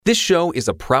This show is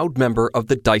a proud member of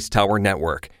the Dice Tower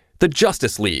Network, the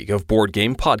Justice League of board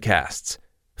game podcasts.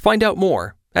 Find out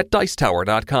more at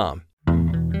Dicetower.com.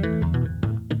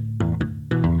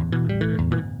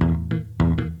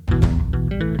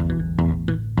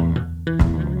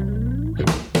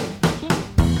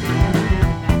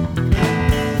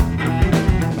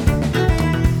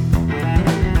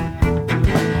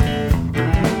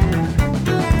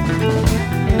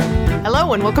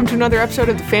 Hello and welcome to another episode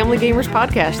of the Family Gamers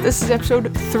Podcast. This is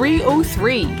episode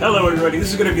 303. Hello everybody, this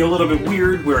is going to be a little bit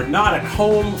weird. We're not at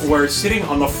home, we're sitting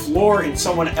on the floor in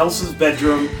someone else's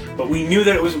bedroom, but we knew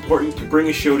that it was important to bring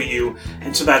a show to you,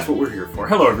 and so that's what we're here for.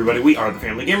 Hello everybody, we are the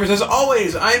Family Gamers. As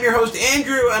always, I am your host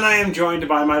Andrew, and I am joined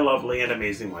by my lovely and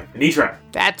amazing wife, Anitra.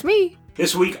 That's me.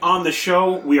 This week on the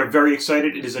show, we are very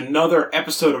excited. It is another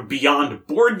episode of Beyond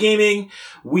Board Gaming.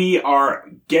 We are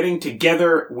getting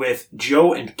together with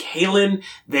Joe and Kaylin.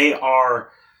 They are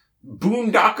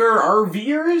boondocker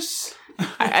RVers?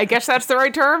 I guess that's the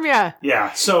right term, yeah.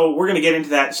 Yeah, so we're going to get into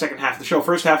that second half of the show.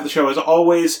 First half of the show, as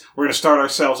always, we're going to start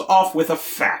ourselves off with a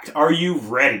fact. Are you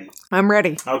ready? I'm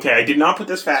ready. Okay, I did not put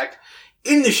this fact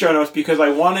in the show notes because I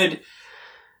wanted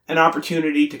an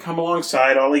opportunity to come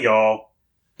alongside all of y'all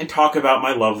and talk about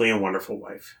my lovely and wonderful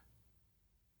wife.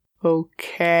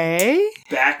 Okay.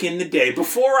 Back in the day,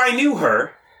 before I knew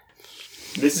her,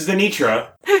 Mrs.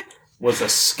 Anitra was a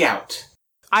scout.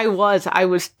 I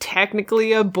was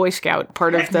technically a Boy Scout,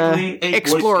 part of the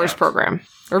Explorers program,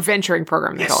 or Venturing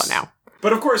program, they call it now.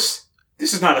 But of course,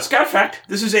 this is not a scout fact.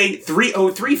 This is a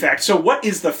 303 fact. So what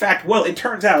is the fact? Well, it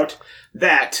turns out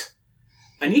that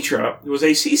Anitra was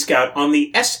a Sea Scout on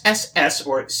the SSS,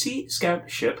 or Sea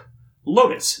Scout ship,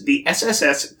 Lotus, the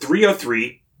SSS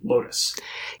 303 Lotus.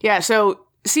 Yeah, so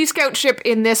Sea Scout ship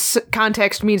in this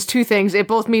context means two things. It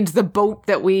both means the boat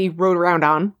that we rode around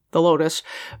on, the Lotus,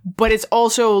 but it's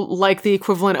also like the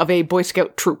equivalent of a Boy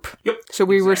Scout troop. Yep. So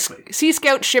we were Sea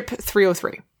Scout ship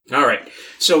 303. All right.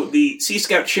 So the Sea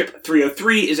Scout ship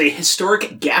 303 is a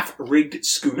historic gaff-rigged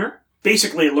schooner.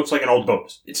 Basically, it looks like an old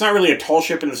boat. It's not really a tall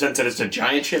ship in the sense that it's a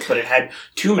giant ship, but it had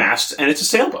two masts, and it's a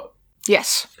sailboat.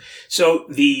 Yes. So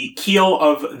the keel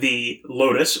of the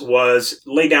Lotus was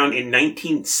laid down in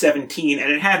 1917,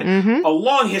 and it had a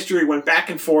long history, went back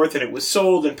and forth, and it was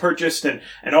sold and purchased and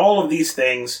all of these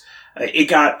things. It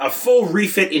got a full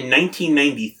refit in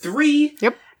 1993.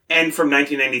 Yep. And from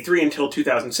 1993 until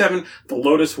 2007, the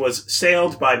Lotus was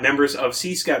sailed by members of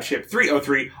Sea Scout Ship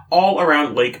 303 all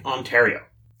around Lake Ontario.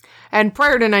 And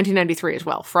prior to 1993 as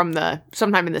well, from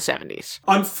sometime in the 70s.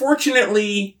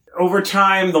 Unfortunately, over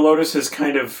time, the Lotus has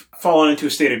kind of fallen into a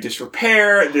state of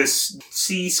disrepair. This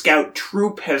Sea Scout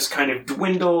troop has kind of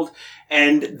dwindled,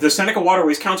 and the Seneca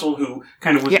Waterways Council, who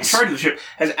kind of was in charge of the ship,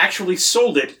 has actually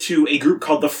sold it to a group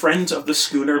called the Friends of the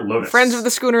Schooner Lotus. Friends of the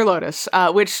Schooner Lotus,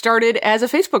 which started as a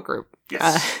Facebook group.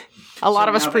 Yes. A lot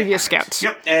of us previous scouts.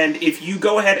 Yep, and if you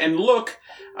go ahead and look,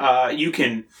 you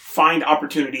can find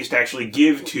opportunities to actually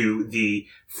give to the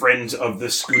Friends of the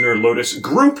Schooner Lotus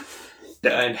group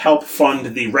and help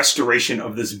fund the restoration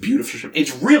of this beautiful ship.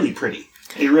 It's really pretty.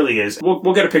 It really is.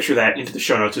 We'll get a picture of that into the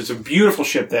show notes. It's a beautiful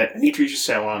ship that Anitra used to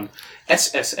sail on,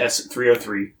 SSS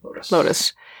 303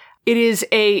 Lotus. It is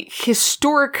a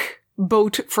historic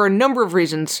boat for a number of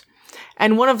reasons,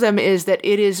 and one of them is that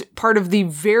it is part of the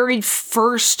very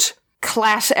first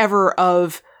class ever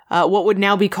of what would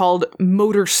now be called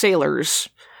motor sailors,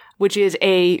 which is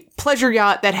a pleasure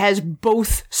yacht that has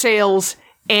both sails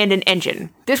and an engine.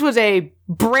 This was a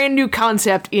brand new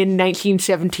concept in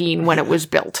 1917 when it was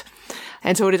built.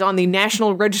 And so it is on the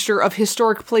National Register of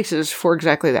Historic Places for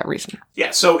exactly that reason.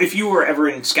 Yeah, so if you were ever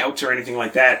in Scouts or anything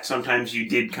like that, sometimes you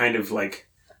did kind of like,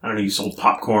 I don't know, you sold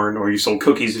popcorn or you sold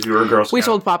cookies if you were a Girl Scout. We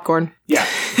sold popcorn. Yeah,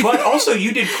 but also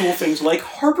you did cool things like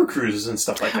harbor cruises and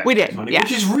stuff like that. We did, yeah.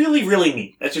 Which is really, really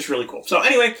neat. That's just really cool. So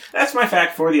anyway, that's my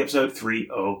fact for the episode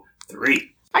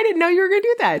 303. I didn't know you were going to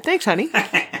do that. Thanks, honey.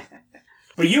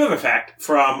 But you have a fact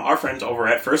from our friends over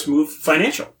at First Move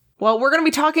Financial. Well, we're going to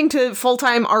be talking to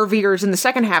full-time RVers in the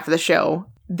second half of the show.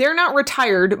 They're not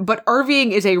retired, but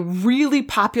RVing is a really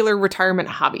popular retirement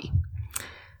hobby.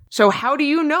 So how do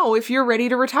you know if you're ready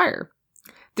to retire?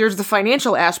 There's the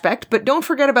financial aspect, but don't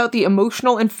forget about the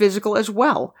emotional and physical as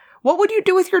well. What would you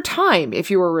do with your time if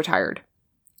you were retired?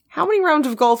 How many rounds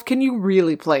of golf can you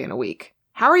really play in a week?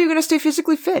 How are you going to stay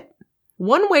physically fit?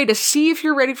 One way to see if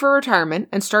you're ready for retirement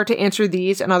and start to answer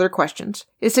these and other questions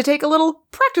is to take a little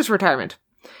practice retirement.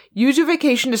 Use your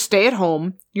vacation to stay at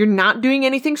home. You're not doing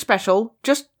anything special,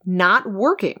 just not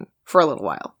working for a little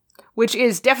while, which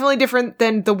is definitely different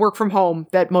than the work from home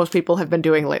that most people have been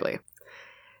doing lately.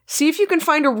 See if you can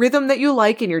find a rhythm that you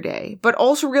like in your day, but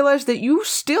also realize that you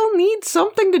still need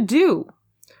something to do.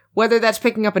 Whether that's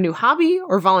picking up a new hobby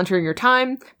or volunteering your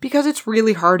time, because it's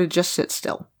really hard to just sit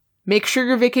still. Make sure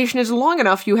your vacation is long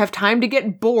enough you have time to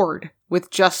get bored with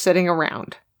just sitting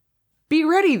around. Be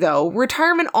ready though,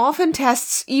 retirement often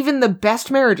tests even the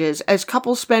best marriages as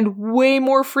couples spend way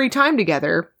more free time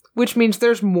together, which means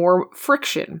there's more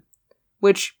friction,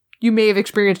 which you may have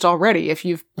experienced already if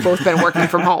you've both been working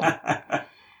from home.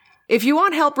 If you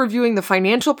want help reviewing the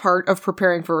financial part of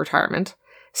preparing for retirement,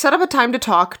 set up a time to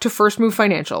talk to First Move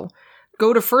Financial.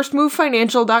 Go to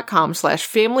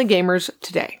firstmovefinancial.com/familygamers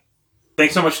today.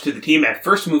 Thanks so much to the team at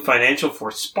First Move Financial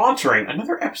for sponsoring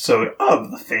another episode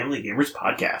of the Family Gamers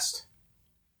Podcast.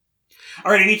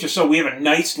 All right, Anitra, so we have a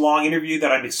nice long interview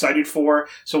that I'm excited for.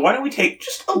 So why don't we take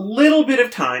just a little bit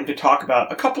of time to talk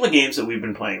about a couple of games that we've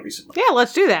been playing recently. Yeah,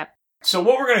 let's do that. So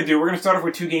what we're going to do, we're going to start off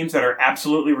with two games that are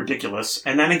absolutely ridiculous,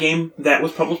 and then a game that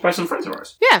was published by some friends of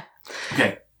ours. Yeah.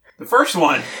 Okay. The first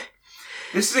one,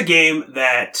 this is a game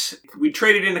that we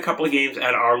traded in a couple of games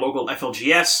at our local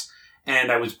FLGS,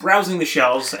 and I was browsing the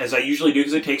shelves, as I usually do,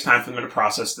 because it takes time for them to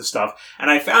process the stuff. And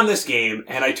I found this game,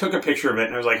 and I took a picture of it,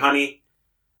 and I was like, honey,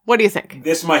 what do you think?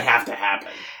 This might have to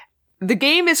happen. The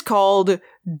game is called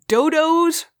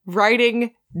Dodos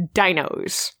Riding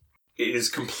Dinos. It is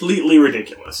completely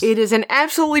ridiculous. It is an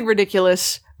absolutely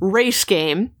ridiculous race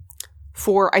game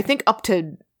for, I think, up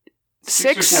to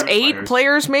 6, 8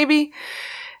 players, maybe.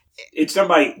 It's done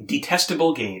by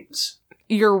Detestable Games.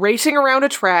 You're racing around a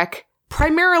track,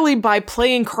 primarily by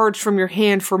playing cards from your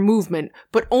hand for movement,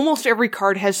 but almost every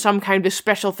card has some kind of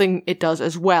special thing it does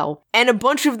as well. And a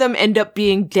bunch of them end up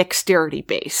being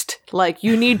dexterity-based. Like,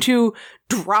 you need to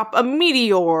drop a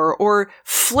meteor, or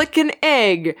flick an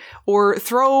egg, or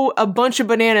throw a bunch of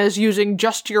bananas using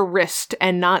just your wrist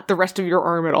and not the rest of your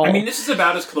arm at all. I mean, this is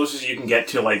about as close as you can get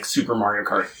to, like, Super Mario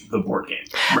Kart, the board game.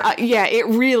 Right. Yeah, it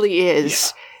really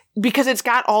is. Yeah. Because it's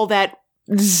got all that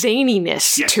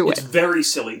zaniness to it. It's very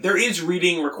silly. There is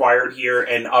reading required here,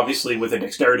 and obviously with a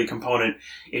dexterity component,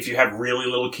 if you have really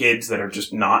little kids that are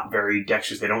just not very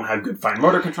dexterous, they don't have good fine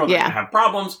motor control, they're going to have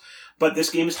problems. But this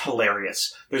game is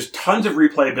hilarious. There's tons of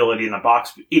replayability in the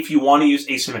box. If you want to use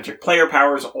asymmetric player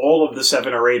powers, all of the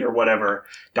 7 or 8 or whatever,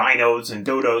 dinos and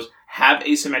dodos have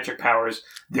asymmetric powers.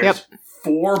 There's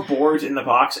 4 boards in the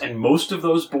box, and most of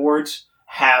those boards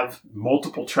have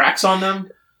multiple tracks on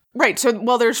them. Right, so,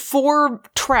 well, there's 4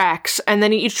 tracks, and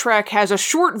then each track has a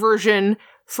short version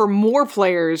for more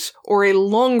players, or a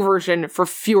long version for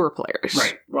fewer players.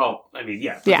 Right. Well, I mean,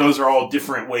 those are all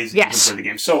different ways that you can play the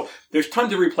game. So, there's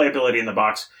tons of replayability in the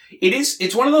box.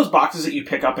 It's one of those boxes that you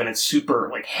pick up and it's super,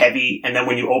 like, heavy, and then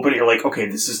when you open it, you're like, okay,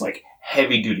 this is, like,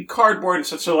 heavy-duty cardboard, and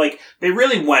so, like, they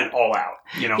really went all out,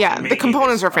 you know? Yeah, the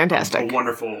components are fantastic. A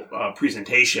wonderful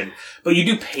presentation. But you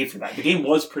do pay for that. The game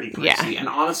was pretty pricey, and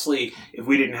honestly, if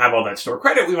we didn't have all that store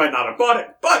credit, we might not have bought it,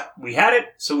 but we had it,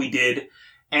 so we did,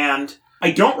 and I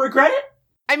don't regret it.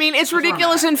 I mean, it's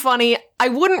ridiculous and funny. I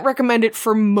wouldn't recommend it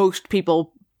for most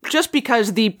people, just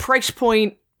because the price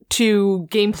point to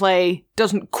gameplay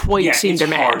doesn't quite seem to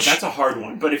match. Hard. That's a hard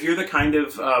one. But if you're the kind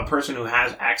of person who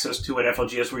has access to an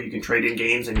FLGS where you can trade in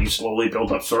games and you slowly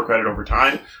build up store credit over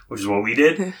time, which is what we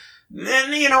did,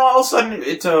 then, you know, all of a sudden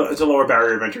it's a lower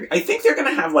barrier of entry. I think they're going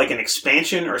to have like an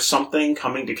expansion or something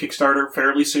coming to Kickstarter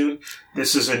fairly soon.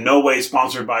 This is in no way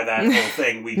sponsored by that whole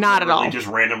thing. We Not at all. just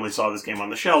randomly saw this game on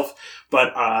the shelf.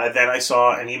 But then I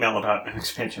saw an email about an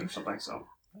expansion or something. So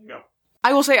there you go.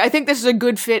 I will say, I think this is a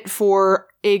good fit for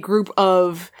a group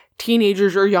of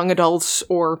teenagers or young adults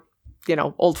or, you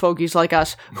know, old fogies like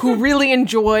us who really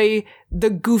enjoy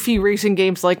the goofy racing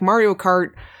games like Mario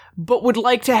Kart, but would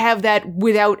like to have that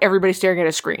without everybody staring at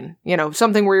a screen. You know,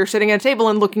 something where you're sitting at a table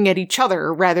and looking at each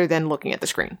other rather than looking at the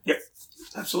screen. Yep,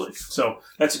 absolutely. So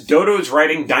that's Dodo's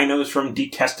Riding Dinos from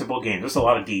Detestable Games. That's a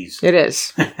lot of D's. It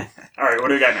is. All right, what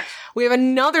do we got next? We have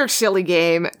another silly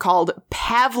game called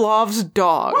Pavlov's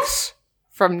Dogs.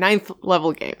 From 9th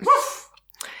Level Games.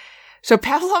 So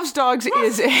Pavlov's Dogs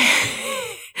is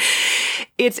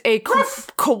it's a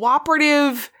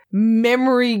cooperative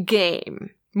memory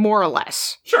game, more or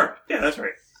less. Sure. Yeah, that's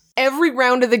right. Every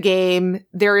round of the game,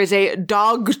 there is a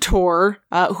dogtor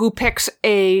who picks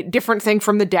a different thing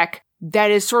from the deck that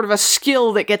is sort of a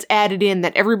skill that gets added in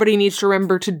that everybody needs to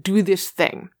remember to do this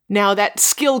thing. Now, that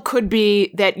skill could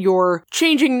be that you're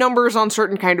changing numbers on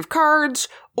certain kind of cards,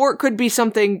 or it could be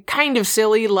something kind of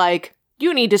silly like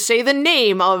you need to say the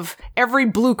name of every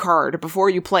blue card before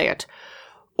you play it.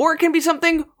 Or it can be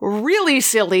something really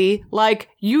silly like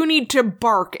you need to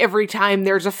bark every time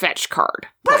there's a fetch card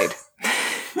played.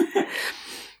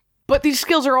 But these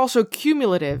skills are also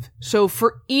cumulative, so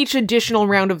for each additional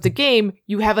round of the game,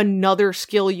 you have another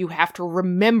skill you have to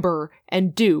remember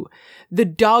and do. The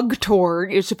dog tour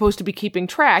is supposed to be keeping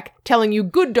track, telling you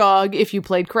good dog if you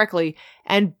played correctly,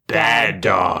 and bad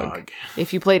dog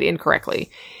if you played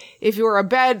incorrectly. If you're a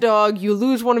bad dog, you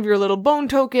lose one of your little bone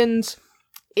tokens.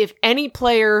 If any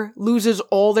player loses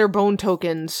all their bone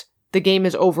tokens, the game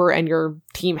is over and your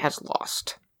team has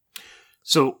lost.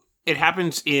 So it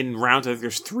happens in rounds. I think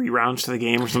there's 3 rounds to the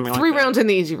game or something like that. 3 rounds in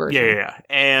the easy version. Yeah.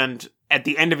 And at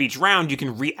the end of each round, you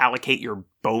can reallocate your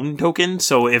bone token.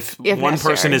 So if one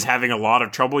necessary. person is having a lot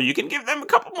of trouble, you can give them a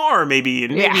couple more, maybe.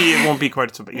 And maybe it won't be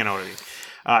quite so, you know what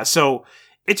I mean? So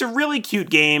it's a really cute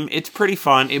game. It's pretty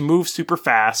fun. It moves super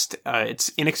fast.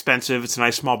 It's inexpensive. It's a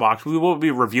nice small box. We will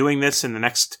be reviewing this in the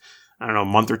next,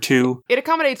 month or 2. It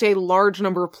accommodates a large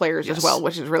number of players as well,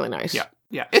 which is really nice.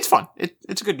 Yeah. It's fun.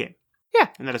 It's a good game. Yeah.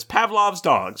 And that is Pavlov's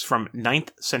Dogs from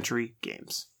 9th Century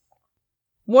Games.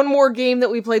 One more game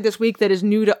that we played this week that is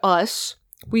new to us.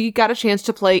 We got a chance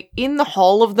to play In the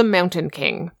Hall of the Mountain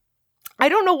King. I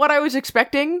don't know what I was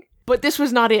expecting, but this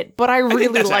was not it. But I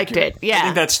really liked it. Yeah. I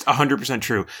think that's 100%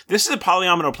 true. This is a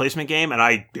polyomino placement game, and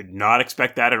I did not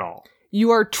expect that at all.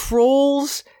 You are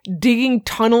trolls digging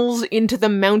tunnels into the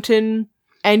mountain,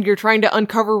 and you're trying to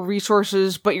uncover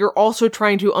resources, but you're also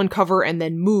trying to uncover and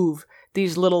then move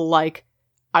these little,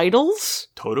 idols?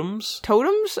 Totems?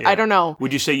 Yeah. I don't know.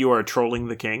 Would you say you are trolling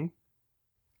the king?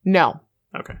 No.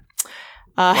 Okay.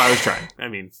 Well, I was trying.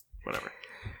 Whatever.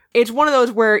 It's one of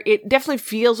those where it definitely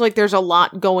feels like there's a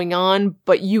lot going on,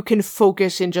 but you can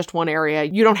focus in just one area.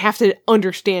 You don't have to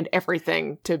understand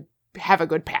everything to have a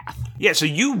good path. Yeah, so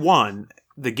you won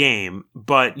the game,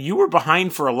 but you were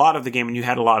behind for a lot of the game and you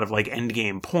had a lot of end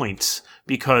game points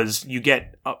because you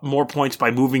get more points by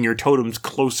moving your totems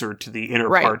closer to the inner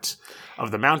parts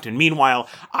of the mountain. Meanwhile,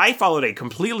 I followed a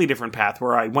completely different path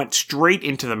where I went straight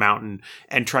into the mountain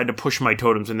and tried to push my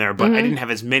totems in there, but I didn't have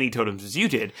as many totems as you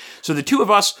did. So the two of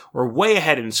us were way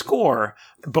ahead in score,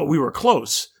 but we were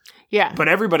close. Yeah. But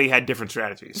everybody had different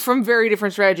strategies. From very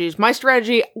different strategies. My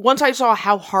strategy, once I saw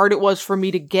how hard it was for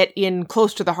me to get in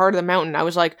close to the heart of the mountain, I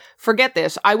was like, forget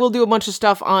this. I will do a bunch of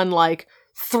stuff on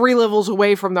 3 levels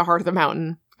away from the heart of the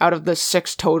mountain out of the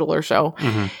 6 total or so.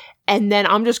 Mm-hmm. And then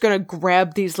I'm just going to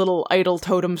grab these little idol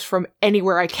totems from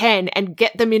anywhere I can and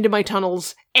get them into my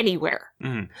tunnels anywhere.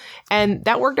 Mm-hmm. And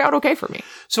that worked out okay for me.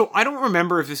 So I don't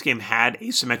remember if this game had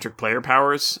asymmetric player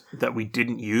powers that we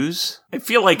didn't use. I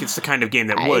feel like it's the kind of game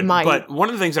that would. But one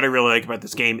of the things that I really like about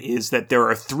this game is that there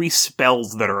are 3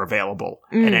 spells that are available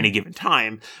at any given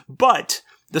time. But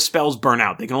the spells burn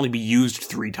out. They can only be used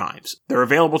 3 times. They're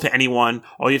available to anyone.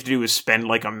 All you have to do is spend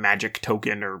a magic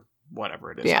token or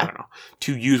whatever it is, I don't know,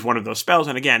 to use one of those spells.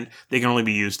 And again, they can only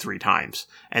be used 3 times.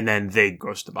 And then they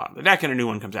go to the bottom of the deck and a new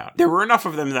one comes out. There were enough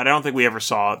of them that I don't think we ever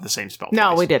saw the same spell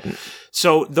No, twice. we didn't.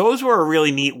 So those were a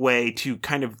really neat way to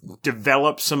kind of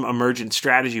develop some emergent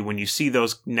strategy when you see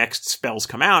those next spells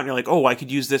come out. And you're like, oh, I could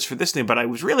use this for this thing. But I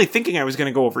was really thinking I was going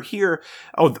to go over here.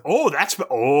 That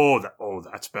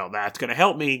spell, that's going to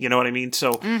help me. You know what I mean?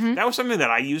 So that was something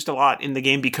that I used a lot in the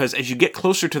game because as you get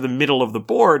closer to the middle of the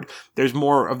board, there's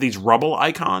more of these rubble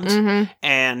icons,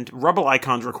 and rubble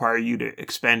icons require you to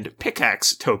expend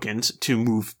pickaxe tokens to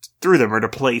move through them or to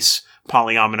place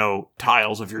polyomino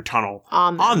tiles of your tunnel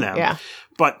on them. Yeah.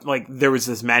 But there was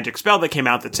this magic spell that came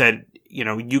out that said,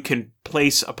 you can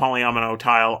place a polyomino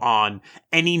tile on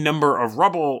any number of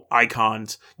rubble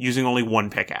icons using only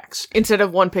 1 pickaxe. Instead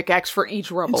of 1 pickaxe for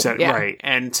each rubble. Right.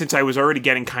 And since I was already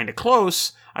getting kind of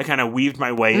close, I kind of weaved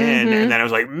my way in, and then I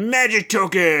was like, magic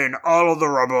token, all of the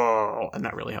rubble. And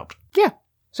that really helped. Yeah.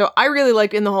 So I really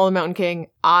liked In the Hall of the Mountain King.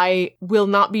 I will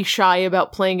not be shy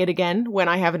about playing it again when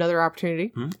I have another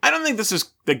opportunity. I don't think this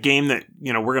is the game that,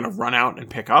 we're going to run out and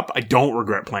pick up. I don't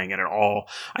regret playing it at all.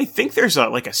 I think there's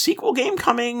a sequel game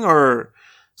coming or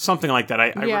something like that. I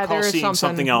recall seeing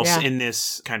something else in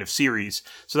this kind of series.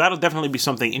 So that'll definitely be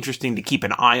something interesting to keep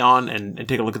an eye on and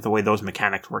take a look at the way those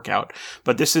mechanics work out.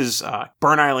 But this is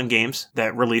Burn Island Games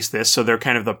that released this. So they're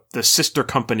kind of the sister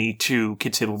company to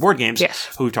Kids Table Board Games,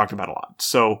 who we've talked about a lot.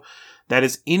 So that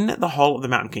is In the Hall of the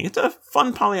Mountain King. It's a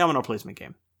fun polyomino placement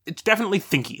game. It's definitely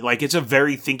thinky. It's a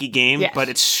very thinky game, but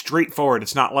it's straightforward.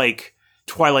 It's not like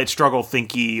Twilight Struggle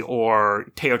thinky or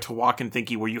Teotihuacan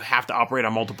thinky where you have to operate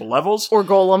on multiple levels. Or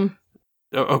Golem.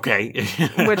 Okay.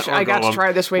 Which I got to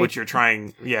try this week. Which you're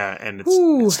trying, and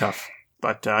it's tough.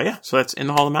 But so that's In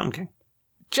the Hall of the Mountain King.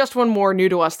 Just one more new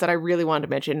to us that I really wanted to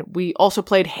mention. We also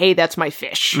played Hey, That's My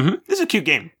Fish. Mm-hmm. This is a cute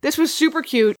game. This was super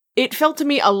cute. It felt to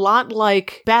me a lot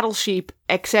like Battle Sheep,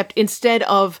 except instead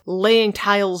of laying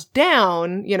tiles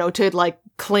down, to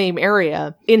claim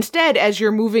area. Instead, as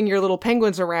you're moving your little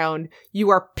penguins around,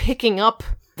 you are picking up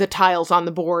the tiles on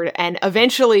the board, and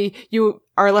eventually you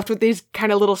are left with these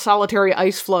kind of little solitary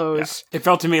ice flows. Yeah. It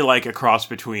felt to me like a cross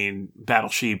between Battle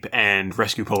Sheep and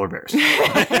Rescue Polar Bears.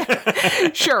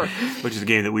 Sure. Which is a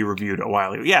game that we reviewed a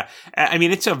while ago. Yeah, I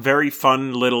mean, it's a very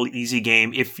fun, little, easy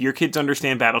game. If your kids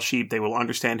understand Battle Sheep, they will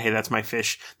understand, hey, that's my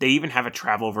fish. They even have a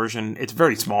travel version. It's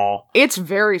very small. It's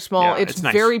very small. Yeah, it's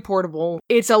nice. very portable.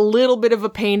 It's a little bit of a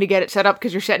pain to get it set up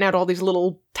because you're setting out all these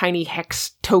little tiny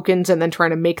hex tokens and then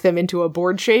trying to make them into a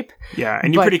board shape. Yeah,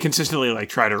 and you pretty consistently like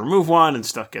try to remove one and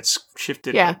stuff gets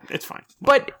shifted. Yeah. It's fine.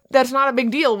 But that's not a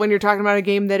big deal when you're talking about a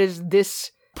game that is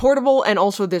this portable and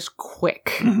also this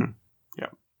quick. Mm-hmm. Yeah.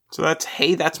 So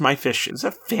that's my fish. Is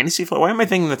that Fantasy Flight? Why am I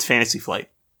thinking that's Fantasy Flight?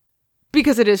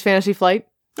 Because it is Fantasy Flight.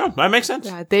 Oh, that makes sense.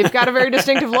 Yeah, they've got a very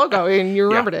distinctive logo and you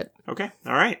remembered it. Okay.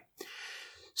 All right.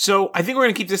 So I think we're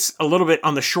going to keep this a little bit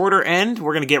on the shorter end.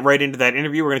 We're going to get right into that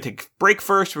interview. We're going to take a break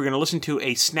first. We're going to listen to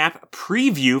a Snap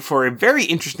preview for a very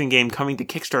interesting game coming to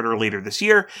Kickstarter later this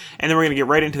year. And then we're going to get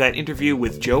right into that interview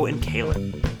with Joe and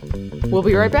Kaylin. We'll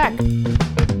be right back.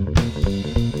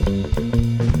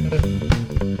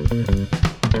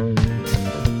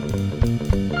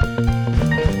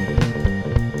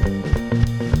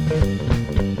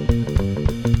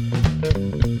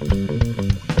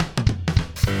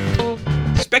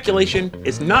 Speculation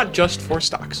is not just for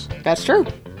stocks. That's true.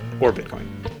 Or Bitcoin.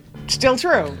 Still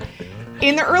true.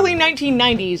 In the early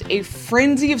 1990s, a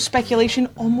frenzy of speculation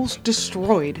almost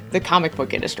destroyed the comic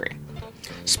book industry.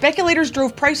 Speculators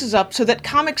drove prices up so that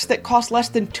comics that cost less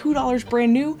than $2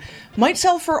 brand new might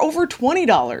sell for over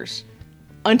 $20.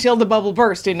 Until the bubble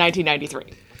burst in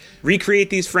 1993. Recreate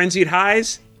these frenzied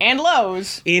highs And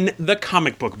lows in The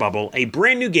Comic Book Bubble, a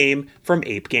brand new game from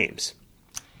Ape Games.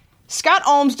 Scott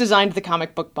Almes designed the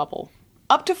comic book bubble.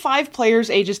 Up to 5 players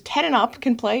ages 10 and up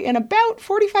can play in about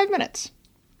 45 minutes.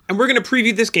 And we're going to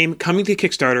preview this game coming to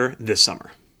Kickstarter this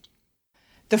summer.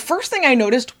 The first thing I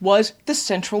noticed was the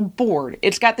central board.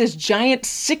 It's got this giant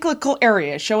cyclical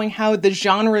area showing how the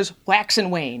genres wax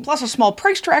and wane, plus a small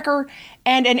price tracker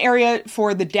and an area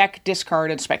for the deck,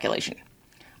 discard, and speculation.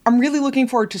 I'm really looking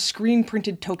forward to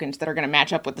screen-printed tokens that are going to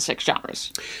match up with the 6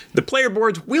 genres. The player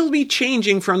boards will be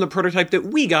changing from the prototype that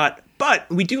we got, but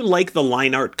we do like the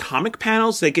line art comic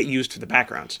panels that get used for the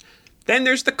backgrounds. Then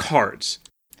there's the cards.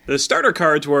 The starter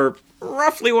cards were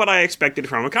roughly what I expected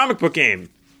from a comic book game.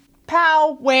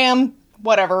 Pow, wham,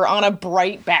 whatever, on a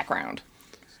bright background.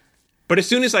 But as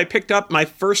soon as I picked up my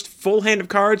first full hand of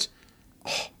cards,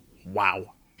 oh,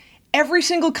 wow. Every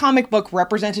single comic book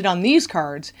represented on these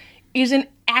cards is an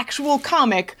actual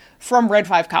comic from Red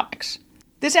 5 Comics.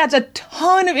 This adds a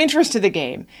ton of interest to the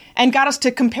game, and got us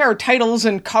to compare titles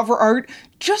and cover art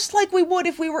just like we would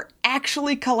if we were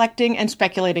actually collecting and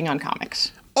speculating on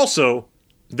comics. Also,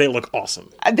 they look awesome.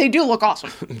 They do look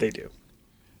awesome. They do.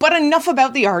 But enough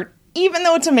about the art. Even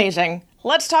though it's amazing,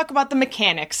 let's talk about the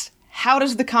mechanics. How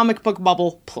does the comic book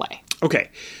bubble play? Okay,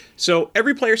 so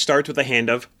every player starts with a hand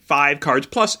of 5 cards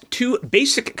plus 2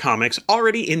 basic comics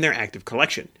already in their active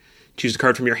collection. Choose a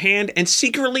card from your hand and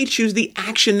secretly choose the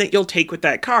action that you'll take with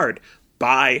that card.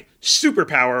 Buy,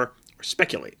 superpower, or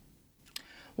speculate.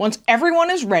 Once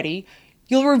everyone is ready,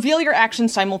 you'll reveal your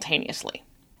actions simultaneously.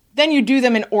 Then you do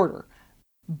them in order.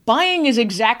 Buying is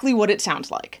exactly what it sounds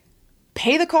like.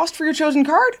 Pay the cost for your chosen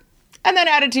card, and then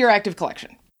add it to your active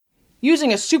collection.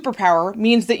 Using a superpower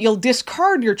means that you'll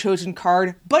discard your chosen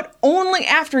card, but only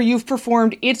after you've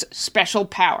performed its special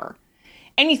power.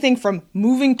 Anything from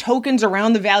moving tokens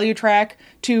around the value track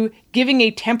to giving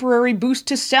a temporary boost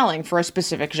to selling for a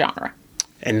specific genre.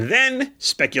 And then,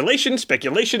 speculation,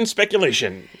 speculation,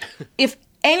 speculation. If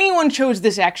anyone chose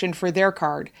this action for their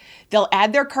card, they'll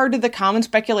add their card to the common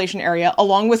speculation area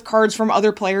along with cards from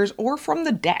other players or from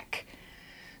the deck.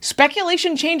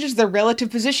 Speculation changes the relative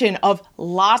position of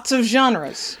lots of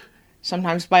genres.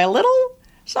 Sometimes by a little,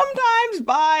 sometimes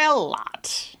by a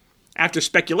lot. After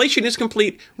speculation is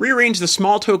complete, rearrange the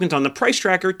small tokens on the price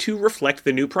tracker to reflect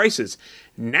the new prices.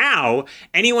 Now,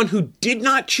 anyone who did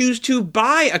not choose to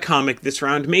buy a comic this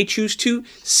round may choose to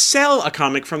sell a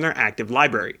comic from their active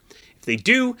library. If they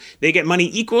do, they get money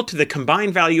equal to the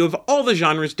combined value of all the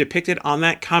genres depicted on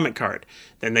that comic card.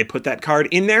 Then they put that card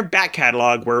in their back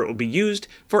catalog where it will be used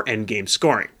for endgame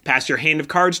scoring. Pass your hand of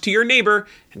cards to your neighbor,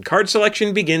 and card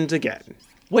selection begins again.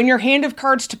 When your hand of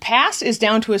cards to pass is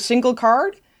down to a single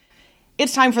card,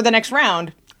 it's time for the next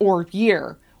round, or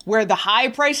year, where the high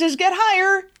prices get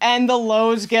higher and the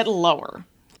lows get lower.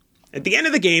 At the end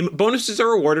of the game, bonuses are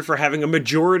awarded for having a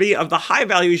majority of the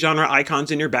high-value genre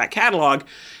icons in your back catalog,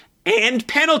 and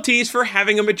penalties for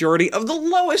having a majority of the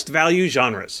lowest value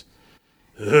genres.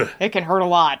 It can hurt a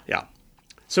lot. Yeah.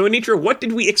 So, Anitra, what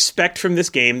did we expect from this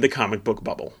game, The Comic Book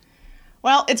Bubble?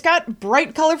 Well, it's got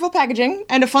bright, colorful packaging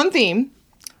and a fun theme,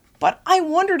 but I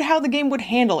wondered how the game would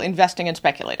handle investing and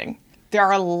speculating. There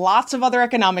are lots of other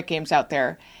economic games out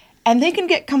there, and they can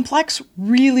get complex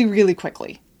really, really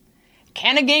quickly.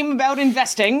 Can a game about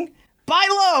investing buy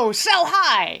low, sell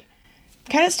high?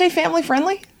 Can it stay family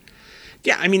friendly?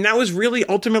 Yeah, I mean, that was really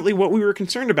ultimately what we were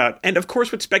concerned about. And of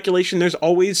course, with speculation, there's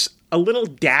always a little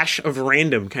dash of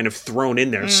random kind of thrown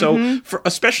in there. So,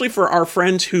 especially for our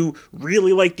friends who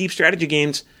really like deep strategy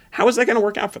games, how is that going to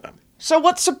work out for them? So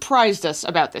what surprised us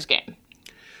about this game?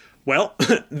 Well,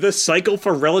 the cycle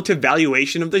for relative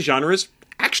valuation of the genres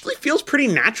actually feels pretty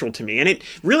natural to me. And it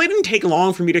really didn't take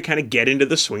long for me to kind of get into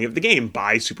the swing of the game.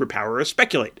 Buy, superpower, or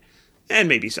speculate. And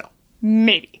maybe sell.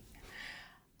 Maybe.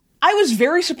 I was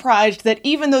very surprised that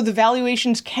even though the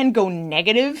valuations can go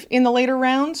negative in the later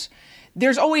rounds,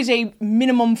 there's always a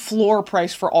minimum floor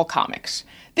price for all comics.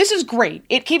 This is great.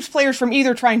 It keeps players from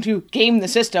either trying to game the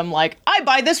system, like, I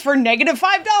buy this for negative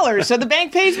 $5 so the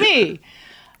bank pays me.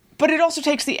 But it also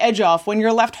takes the edge off when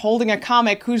you're left holding a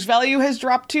comic whose value has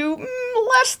dropped to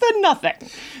less than nothing.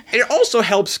 It also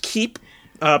helps keep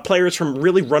players from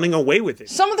really running away with it.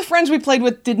 Some of the friends we played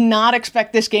with did not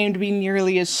expect this game to be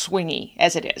nearly as swingy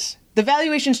as it is. The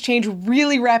valuations change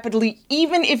really rapidly,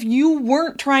 even if you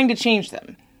weren't trying to change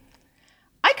them.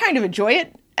 I kind of enjoy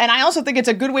it, and I also think it's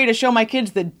a good way to show my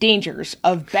kids the dangers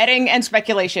of betting and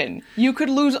speculation. You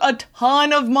could lose a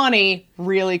ton of money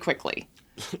really quickly.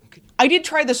 I did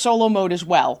try the solo mode as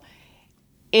well.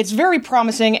 It's very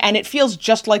promising, and it feels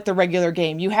just like the regular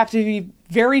game. You have to be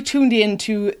very tuned in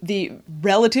to the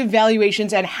relative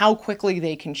valuations and how quickly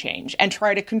they can change, and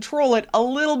try to control it a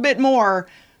little bit more,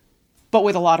 but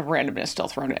with a lot of randomness still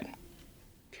thrown in.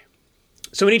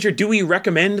 So, Anitra, do we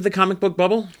recommend the Comic Book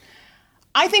Bubble?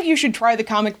 I think you should try the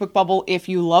Comic Book Bubble if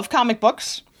you love comic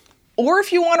books, or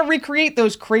if you want to recreate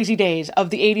those crazy days of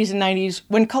the 80s and 90s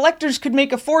when collectors could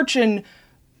make a fortune,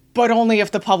 but only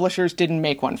if the publishers didn't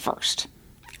make one first.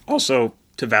 Also,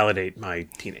 to validate my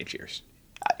teenage years.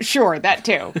 Sure, that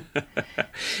too.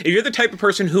 If you're the type of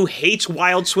person who hates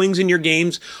wild swings in your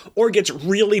games or gets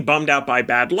really bummed out by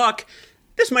bad luck,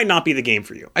 this might not be the game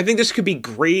for you. I think this could be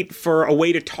great for a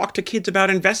way to talk to kids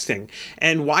about investing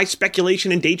and why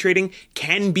speculation and day trading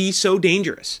can be so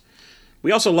dangerous.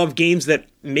 We also love games that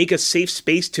make a safe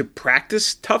space to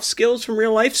practice tough skills from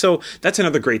real life, so that's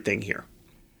another great thing here.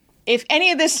 If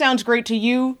any of this sounds great to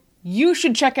you, you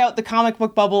should check out the Comic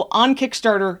Book Bubble on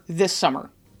Kickstarter this summer.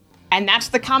 And that's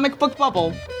the Comic Book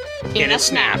Bubble in a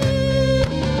snap.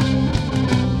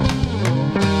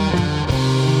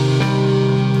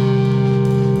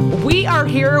 We are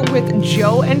here with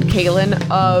Joe and Kaylin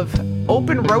of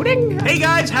Open Roading. Hey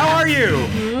guys, how are you?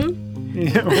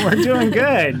 We're doing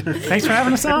good. Thanks for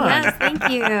having us on. Yes, thank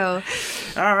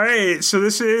you. All right, so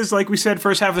this is, like we said,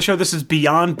 first half of the show, this is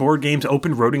Beyond Board Games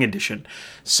Open Roading Edition.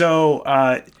 So,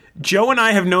 Joe and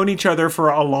I have known each other for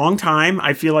a long time.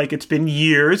 I feel like it's been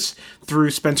years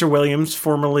through Spencer Williams,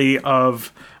 formerly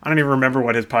of, I don't even remember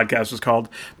what his podcast was called,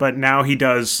 but now he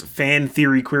does Fan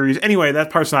Theory Queries. Anyway, that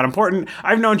part's not important.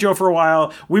 I've known Joe for a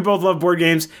while. We both love board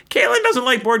games. Kaylin doesn't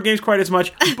like board games quite as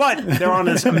much, but they're on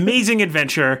this amazing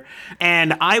adventure,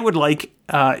 and I would like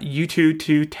you two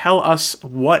to tell us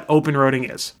what Open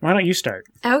Roading is. Why don't you start?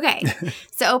 Okay.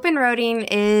 So Open Roading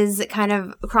is kind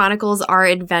of chronicles our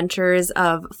adventures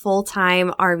of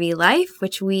full-time RV life,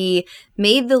 which we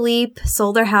made the leap,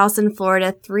 sold our house in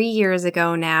Florida 3 years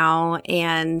ago now,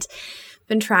 and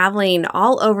been traveling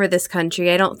all over this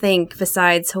country. I don't think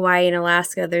besides Hawaii and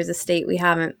Alaska, there's a state we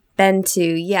haven't been to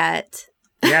yet.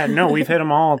 Yeah, no, we've hit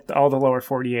them all the lower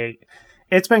 48.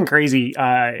 It's been crazy.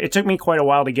 It took me quite a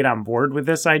while to get on board with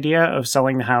this idea of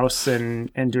selling the house and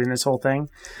doing this whole thing.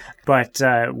 But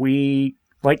we,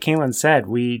 like Kaylin said,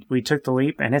 we took the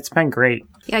leap, and it's been great.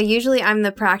 Yeah, usually I'm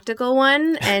the practical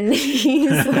one, and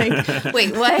he's like,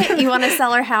 wait, what? You want to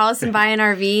sell our house and buy an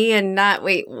RV and not,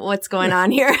 wait, what's going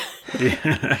on here?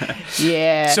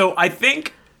 Yeah. So I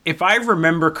think, if I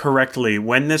remember correctly,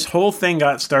 when this whole thing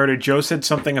got started, Joe said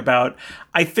something about,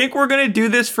 I think we're going to do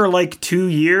this for like 2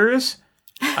 years.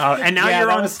 And now you're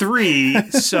on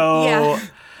 3, so... Yeah.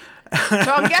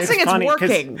 So I'm guessing it's funny,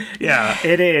 working. Yeah.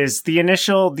 It is. The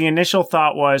initial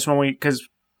thought was because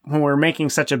when we're making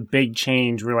such a big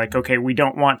change, we're like, okay, we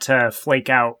don't want to flake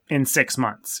out in 6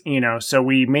 months, so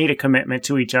we made a commitment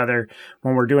to each other.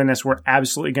 When we're doing this, we're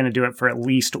absolutely going to do it for at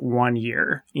least 1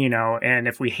 year, and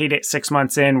if we hate it 6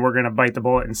 months in, we're going to bite the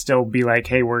bullet and still be like,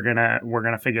 hey, we're going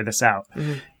to figure this out.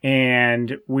 Mm-hmm.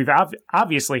 And we've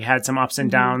obviously had some ups and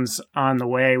downs on the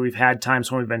way. We've had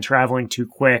times when we've been traveling too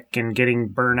quick and getting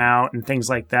burnout and things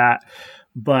like that.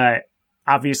 But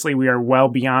obviously, we are well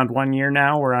beyond 1 year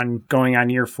now. We're going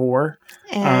on year 4.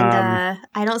 And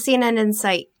I don't see an end in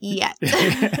sight yet.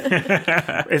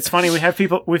 It's funny. We've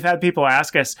had people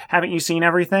ask us, haven't you seen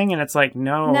everything? And it's like,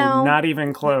 no, not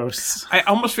even close. I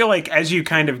almost feel like as you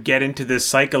kind of get into this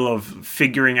cycle of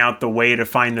figuring out the way to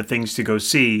find the things to go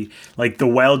see, like the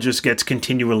well just gets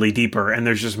continually deeper and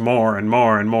there's just more and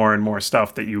more and more and more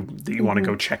stuff that you want to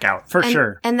go check out. For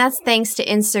sure. And that's thanks to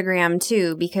Instagram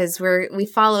too, because we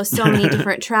follow so many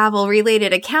different travel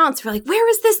related accounts. We're like, where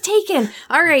was this taken?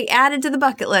 All right, added to the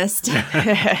bucket list.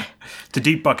 It's a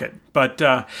deep bucket. But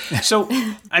so,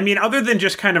 I mean, other than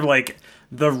just kind of like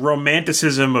the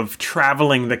romanticism of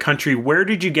traveling the country, where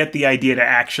did you get the idea to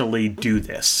actually do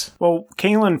this? Well,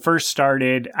 Kaylin first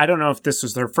started, I don't know if this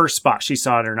was her first spot she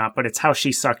saw it or not, but it's how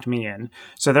she sucked me in.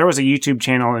 So there was a YouTube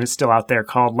channel, and it's still out there,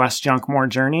 called Less Junk, More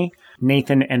Journey,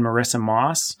 Nathan and Marissa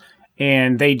Moss.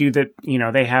 And they do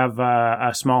they have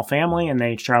a small family and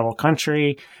they travel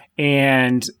country.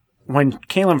 And when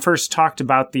Kaylin first talked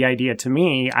about the idea to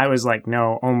me, I was like,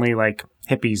 no, only like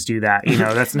hippies do that.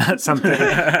 That's not something.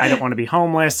 I don't want to be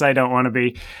homeless. I don't want to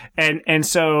be. And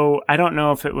so I don't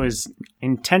know if it was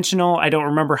intentional. I don't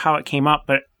remember how it came up,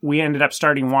 but we ended up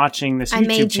starting watching this YouTube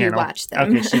channel. I made you watch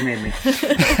them. Okay, she made me.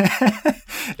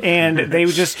 And they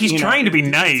would just, he's trying to be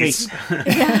nice.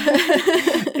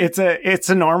 It's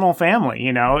a normal family,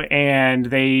 and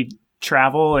they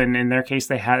travel. And in their case,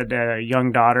 they had a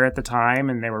young daughter at the time,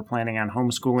 and they were planning on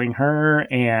homeschooling her,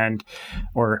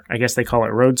 or I guess they call it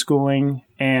road schooling.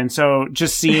 And so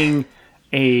just seeing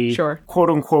a quote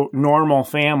unquote normal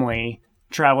family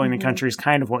traveling the country is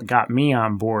kind of what got me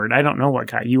on board. I don't know what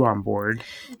got you on board.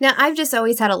 Now, I've just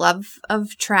always had a love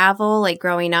of travel. Like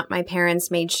growing up, my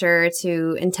parents made sure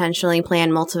to intentionally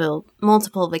plan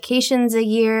multiple vacations a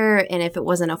year. And if it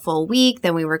wasn't a full week,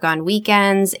 then we were gone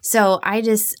weekends. So I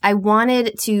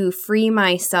wanted to free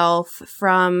myself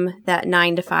from that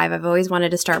 9 to 5. I've always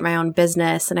wanted to start my own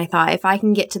business. And I thought if I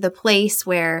can get to the place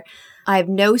where I have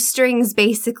no strings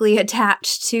basically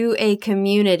attached to a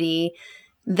community,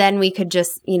 then we could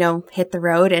just, hit the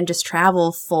road and just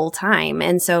travel full time.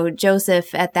 And so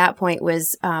Joseph at that point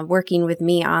was working with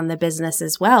me on the business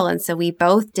as well. And so we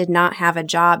both did not have a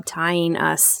job tying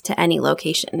us to any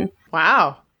location.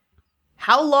 Wow.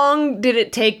 How long did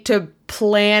it take to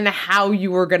plan how you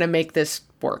were going to make this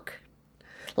work?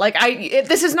 Like,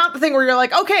 this is not the thing where you're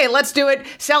like, okay, let's do it.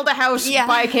 Sell the house,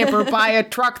 buy a camper, buy a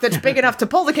truck that's big enough to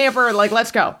pull the camper. Like,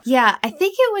 let's go. Yeah, I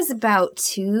think it was about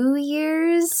 2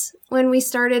 years when we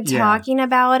started talking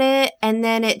about it. And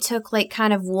then it took like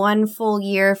kind of 1 full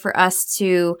year for us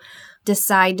to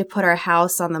decide to put our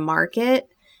house on the market.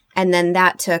 And then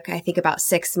that took, I think, about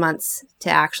 6 months to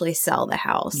actually sell the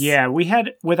house. Yeah, we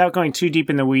had, without going too deep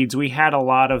in the weeds, we had a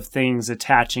lot of things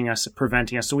attaching us,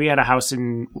 preventing us. So we had a house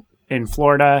in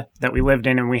Florida that we lived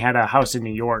in, and we had a house in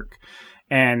New York.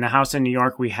 And the house in New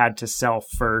York we had to sell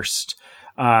first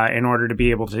in order to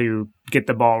be able to get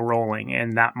the ball rolling.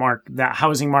 And that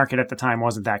housing market at the time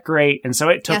wasn't that great. And so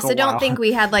it took a while. Don't think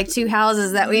we had like 2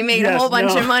 houses that we made a whole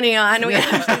bunch of money on. We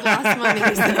actually lost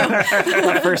money.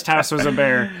 So. The first house was a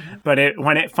bear. But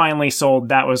when it finally sold,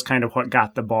 that was kind of what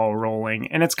got the ball rolling.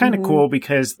 And it's kind of cool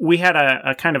because we had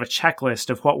a kind of a checklist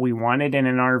of what we wanted in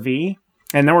an RV.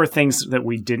 And there were things that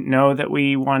we didn't know that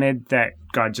we wanted that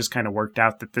God just kind of worked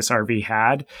out that this RV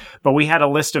had. But we had a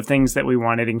list of things that we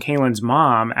wanted. And Kaylin's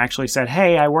mom actually said,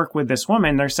 hey, I work with this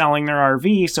woman. They're selling their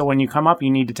RV. So when you come up,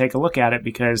 you need to take a look at it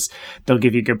because they'll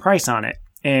give you a good price on it.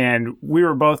 And we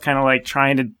were both kind of like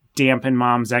trying to dampen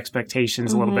mom's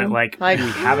expectations a little bit. Like we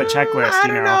have a checklist,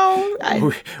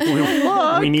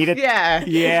 we needed,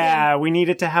 we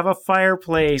needed to have a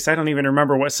fireplace. I don't even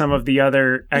remember what some of the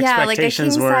other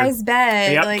expectations were. Like a king-size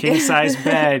bed. Yep, king-size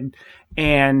bed.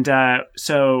 And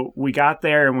so we got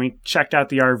there and we checked out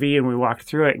the RV and we walked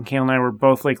through it. And Kayla and I were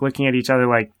both like looking at each other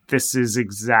like, this is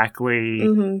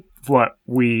exactly what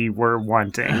we were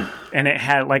wanting. And it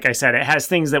had, like I said, it has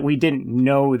things that we didn't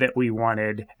know that we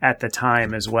wanted at the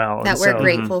time as well. That we're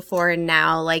grateful for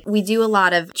now. Like, we do a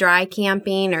lot of dry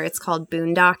camping, or it's called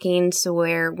boondocking, so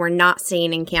where we're not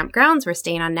staying in campgrounds, we're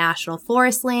staying on national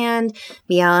forest land,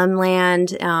 BLM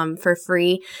land, for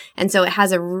free. And so it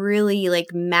has a really, like,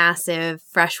 massive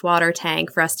freshwater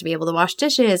tank for us to be able to wash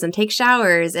dishes and take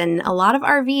showers. And a lot of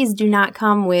RVs do not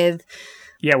come with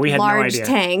we had large no idea.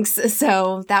 tanks,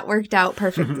 so that worked out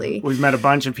perfectly. We've met a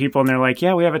bunch of people, and they're like,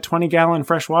 yeah, we have a 20-gallon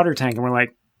freshwater tank. And we're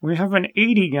like, we have an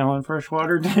 80-gallon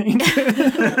freshwater tank.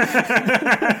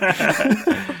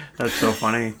 That's so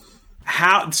funny.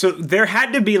 So there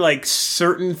had to be, like,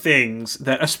 certain things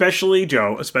that, especially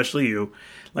Joe, especially you,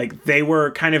 like, they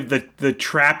were kind of the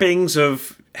trappings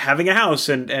of having a house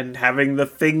and having the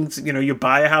things, you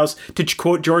buy a house, to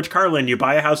quote George Carlin, you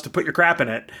buy a house to put your crap in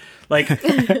it. Like,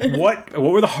 what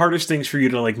were the hardest things for you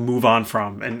to, like, move on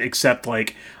from and accept,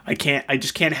 like, I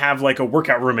just can't have, like, a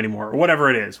workout room anymore, or whatever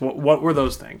it is? What were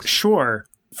those things? Sure.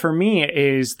 For me, it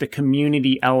is the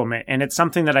community element, and it's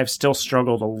something that I've still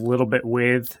struggled a little bit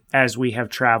with as we have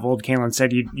traveled. Kaylin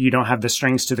said you don't have the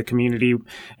strings to the community,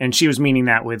 and she was meaning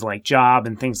that with, like, job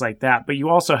and things like that. But you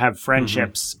also have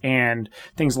friendships and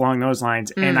things along those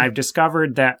lines. And I've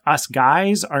discovered that us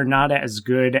guys are not as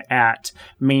good at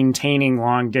maintaining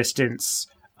long-distance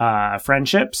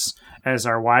friendships as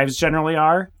our wives generally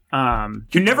are.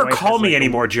 You never call me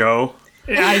anymore, Joe.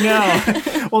 I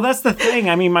know. Well, that's the thing.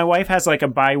 I mean, my wife has like a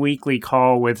bi-weekly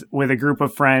call with a group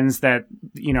of friends that,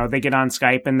 they get on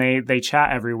Skype and they chat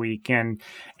every week. And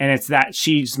it's that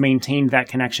she's maintained that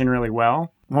connection really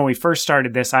well. When we first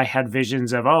started this, I had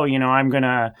visions of, I'm going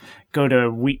to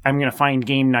find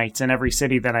game nights in every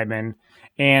city that I'm in.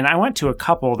 And I went to a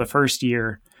couple the first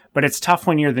year. But it's tough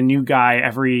when you're the new guy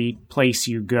every place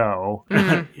you go.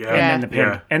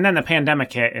 Mm-hmm. And then the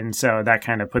pandemic hit, and so that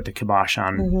kind of put the kibosh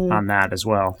on that as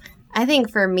well. I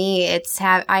think for me,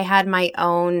 I had my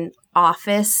own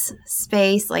office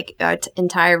space, like an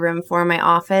entire room for my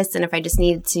office. And if I just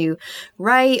needed to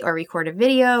write or record a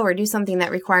video or do something that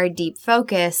required deep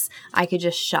focus, I could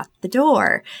just shut the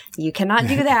door. You cannot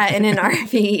do that in an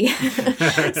RV.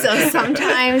 So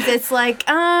sometimes it's like,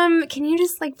 can you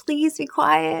just like, please be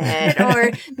quiet?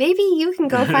 Or maybe you can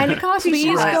go find a coffee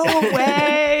shop. Please go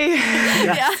away.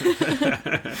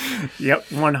 Yep,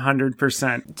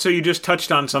 100%. So you just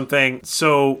touched on something.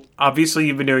 So obviously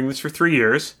you've been doing this for 3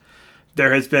 years.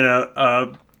 There has been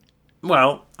the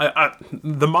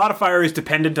modifier is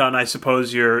dependent on, I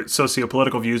suppose, your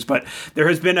socio-political views, but there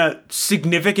has been a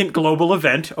significant global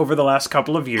event over the last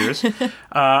couple of years.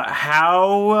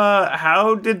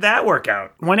 How did that work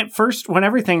out? When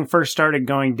everything first started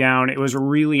going down, it was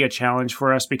really a challenge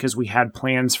for us because we had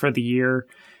plans for the year.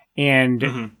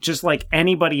 And just like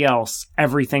anybody else,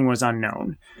 everything was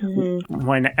unknown. Mm-hmm.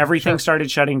 When everything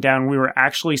started shutting down, we were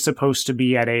actually supposed to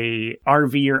be at a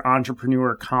RVer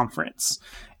entrepreneur conference.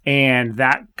 And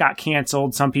that got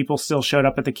canceled. Some people still showed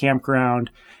up at the campground.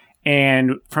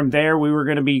 And from there, we were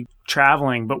going to be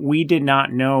traveling. But we did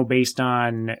not know, based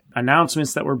on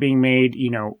announcements that were being made,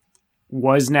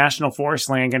 was National Forest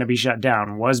land going to be shut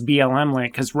down? Was BLM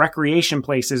land? Because recreation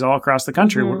places all across the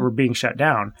country were being shut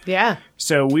down. Yeah.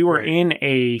 So we were in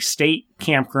a state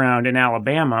campground in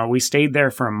Alabama. We stayed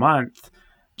there for a month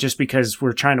just because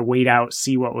we're trying to wait out,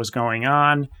 see what was going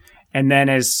on. And then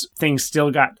as things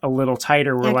still got a little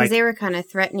tighter, we're because they were kind of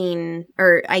threatening,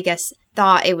 or I guess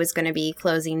thought it was going to be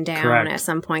closing down at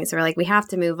some point. So we're like, we have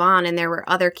to move on. And there were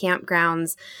other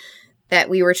campgrounds that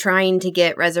we were trying to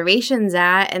get reservations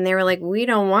at, and they were like, we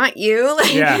don't want you.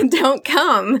 Don't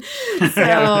come.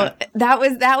 So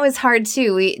that was hard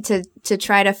too. To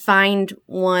try to find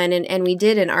one, and we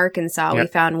did in Arkansas. Yep. We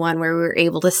found one where we were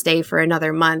able to stay for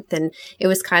another month, and it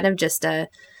was kind of just a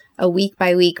week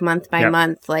by week, month by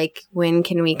month, like, when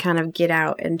can we kind of get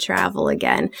out and travel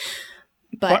again?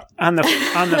 But on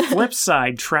the flip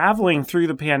side, traveling through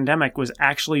the pandemic was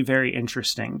actually very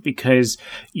interesting because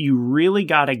you really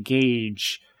got a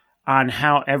gauge on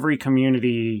how every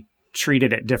community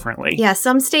treated it differently. Yeah,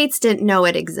 some states didn't know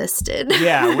it existed.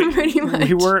 Yeah, pretty much.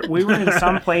 We were in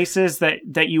some places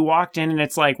that you walked in and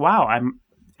it's like, wow,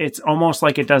 it's almost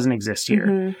like it doesn't exist here.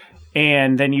 Mm-hmm.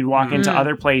 And then you'd walk into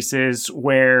other places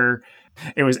where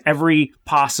it was every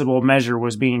possible measure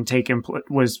was being taken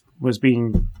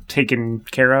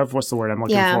care of. What's the word I'm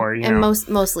looking for? And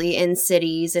mostly in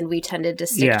cities, and we tended to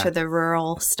stick to the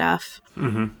rural stuff.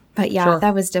 But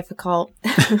that was difficult.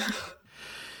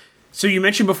 So you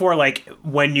mentioned before, like,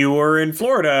 when you were in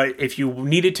Florida, if you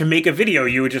needed to make a video,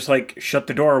 you would just, like, shut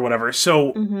the door or whatever.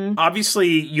 So, obviously,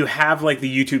 you have, like,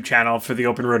 the YouTube channel for the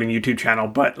Open Roading YouTube channel,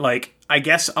 but, like, I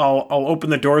guess I'll open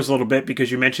the doors a little bit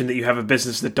because you mentioned that you have a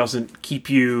business that doesn't keep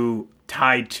you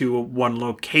tied to one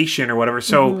location or whatever.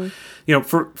 So, you know,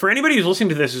 for anybody who's listening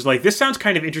to this is like, this sounds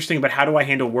kind of interesting, but how do I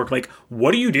handle work? Like,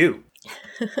 what do you do?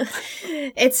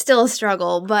 It's still a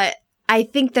struggle, but I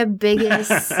think the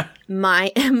biggest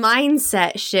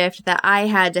mindset shift that I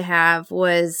had to have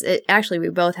was, actually we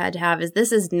both had to have, is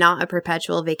this is not a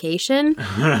perpetual vacation.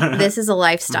 This is a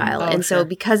lifestyle. So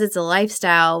because it's a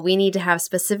lifestyle, we need to have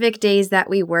specific days that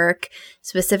we work,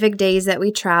 specific days that we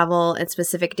travel, and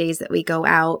specific days that we go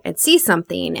out and see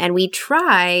something. And we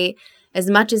try as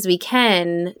much as we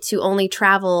can to only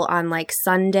travel on like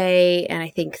Sunday and I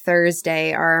think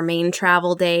Thursday are our main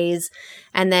travel days,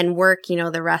 and then work, you know,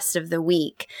 the rest of the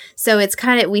week. So it's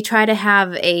kind of, we try to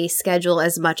have a schedule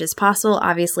as much as possible.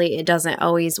 Obviously, it doesn't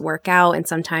always work out, and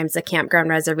sometimes the campground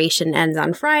reservation ends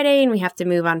on Friday and we have to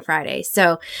move on Friday.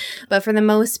 So, but for the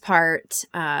most part,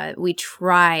 we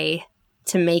try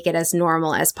to make it as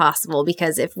normal as possible,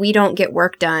 because if we don't get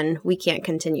work done, we can't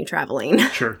continue traveling.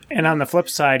 Sure. And on the flip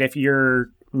side, if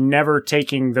you're never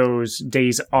taking those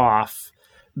days off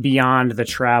beyond the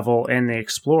travel and the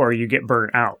explore, you get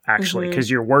burnt out, actually, because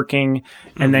you're working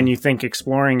and then you think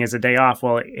exploring is a day off.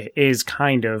 Well, it is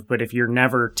kind of, but if you're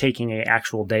never taking an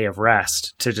actual day of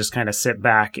rest to just kind of sit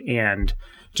back and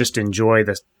just enjoy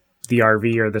the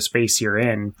RV or the space you're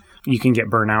in, you can get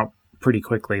burnt out pretty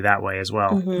quickly that way as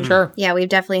well. Sure. Yeah, we've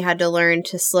definitely had to learn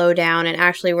to slow down. And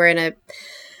actually, we're in a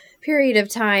period of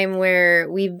time where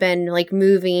we've been like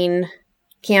moving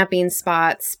camping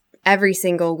spots every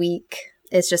single week.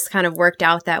 It's just kind of worked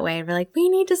out that way. And we're like, we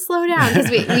need to slow down, because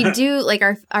we do, like,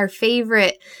 our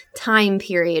favorite time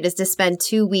period is to spend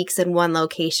 2 weeks in one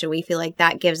location. We feel like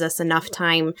that gives us enough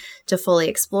time to fully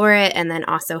explore it and then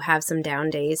also have some down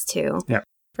days too. Yeah.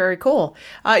 Very cool.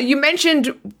 You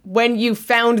mentioned when you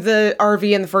found the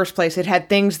RV in the first place, it had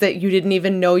things that you didn't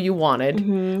even know you wanted.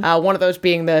 One of those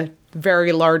being the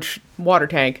very large water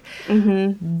tank.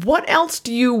 What else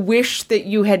do you wish that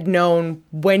you had known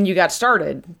when you got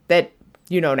started that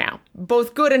you know now?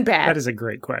 Both good and bad. That is a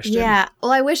great question. Yeah.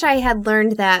 Well, I wish I had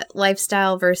learned that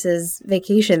lifestyle versus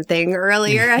vacation thing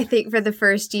earlier. I think for the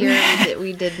first year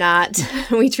we did not.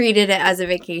 We treated it as a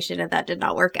vacation, and that did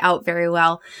not work out very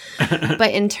well.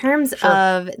 But in terms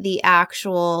of the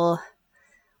actual,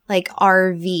 like,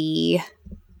 RV,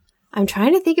 I'm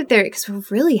trying to think if because we're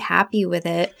really happy with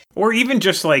it. Or even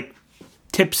just like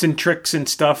tips and tricks and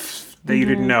stuff that you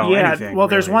didn't know. Yeah. Anything, well,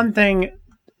 really.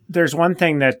 There's one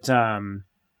thing that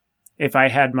if I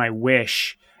had my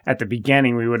wish at the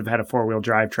beginning, we would have had a 4-wheel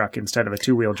drive truck instead of a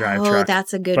 2-wheel drive truck. Oh,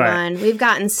 that's a good one. We've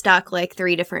gotten stuck like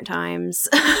 3 different times.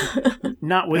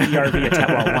 Not with the RV attached.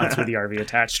 Well, once with the RV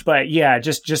attached. But yeah,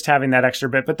 just having that extra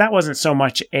bit. But that wasn't so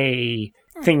much a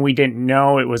thing we didn't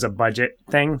know. It was a budget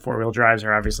thing. 4-wheel drives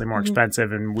are obviously more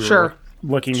expensive, and we were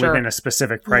looking within a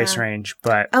specific price range.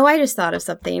 But I just thought of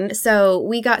something. So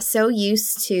we got so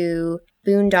used to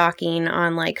boondocking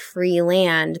on like free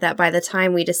land that by the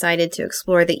time we decided to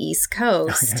explore the East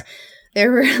Coast,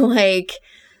 there were like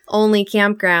only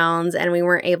campgrounds and we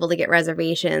weren't able to get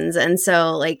reservations. And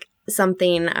so like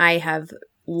something I have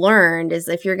learned is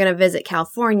if you're going to visit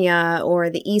California or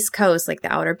the East Coast, like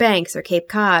the Outer Banks or Cape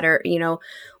Cod or, you know,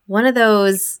 one of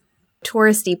those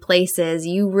touristy places,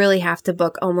 you really have to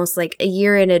book almost like a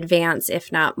year in advance,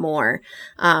 if not more.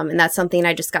 And that's something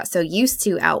I just got so used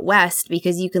to out west,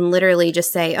 because you can literally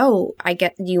just say, oh,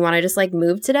 you want to just like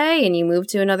move today, and you move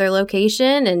to another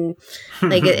location, and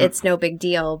like it's no big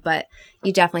deal, but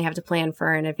you definitely have to plan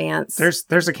for in advance.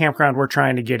 There's a campground we're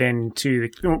trying to get into.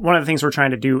 One of the things we're trying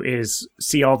to do is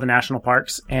see all the national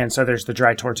parks. And so there's the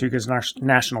Dry Tortugas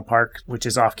National Park, which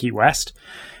is off Key West.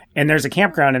 And there's a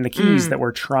campground in the Keys that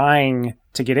we're trying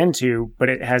to get into, but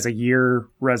it has a year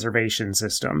reservation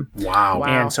system. Wow.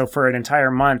 And so for an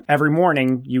entire month, every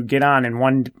morning you get on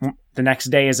and the next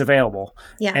day is available.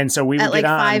 Yeah. And so we would at like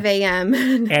get on 5 a.m.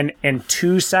 and in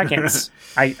 2 seconds,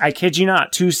 I kid you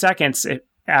not, 2 seconds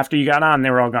after you got on, they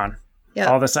were all gone. Yep.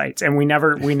 All the sites. And we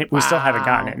still haven't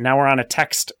gotten it. Now we're on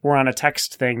a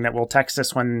text thing that will text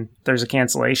us when there's a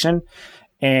cancellation.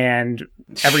 And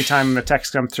every time the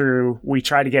text comes through, we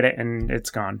try to get it and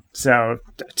it's gone. So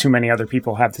too many other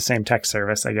people have the same text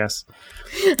service, I guess.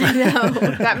 No,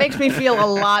 that makes me feel a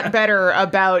lot better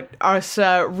about us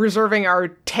reserving our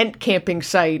tent camping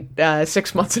site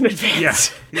 6 months in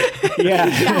advance. Yeah.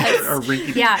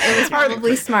 Yes. Yeah, it was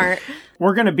probably smart.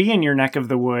 We're going to be in your neck of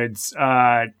the woods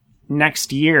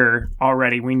next year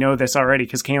already, we know this already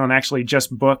because Kaylin actually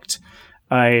just booked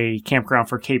a campground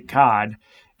for Cape Cod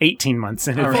 18 months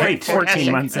in advance, right.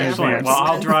 14 months in Excellent. advance. Well,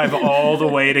 I'll drive all the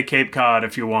way to Cape Cod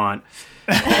if you want.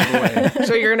 All the way.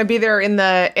 So you're going to be there in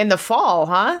the fall,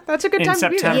 huh? That's a good In time to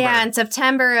be September. there. Yeah, in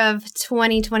September of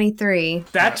 2023.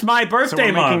 That's my birthday So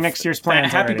we're making month. next year's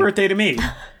plans Happy already. birthday to me.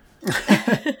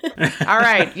 All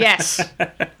right, yes.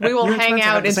 We will You and hang Spencer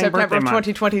have out the in same September of birthday month.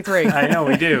 2023. I know,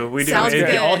 we do. We do. Sounds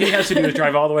good. All he has to do is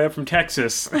drive all the way up from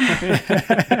Texas.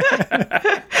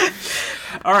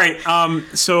 All right.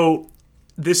 So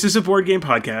this is a board game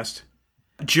podcast.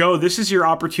 Joe, this is your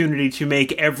opportunity to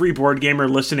make every board gamer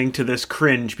listening to this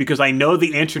cringe because I know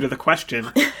the answer to the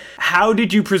question. How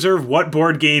did you preserve what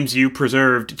board games you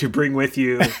preserved to bring with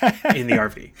you in the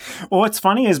RV? Well, what's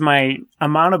funny is my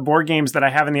amount of board games that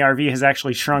I have in the RV has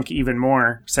actually shrunk even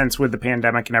more since with the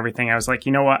pandemic and everything. I was like,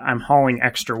 you know what? I'm hauling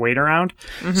extra weight around.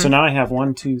 So now I have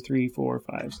 1, 2, 3, 4,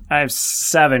 5. I have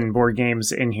 7 board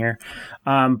games in here.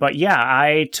 But yeah,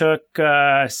 I took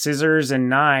scissors and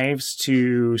knives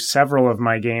to several of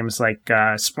my games like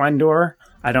Splendor.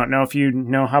 I don't know if you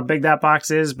know how big that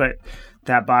box is, but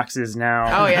that box is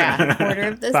now Oh, yeah. Quarter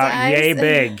of the about size. yay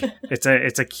big. It's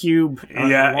a cube.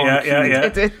 Yeah.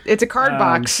 It's a card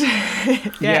box.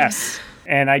 Yes.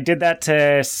 And I did that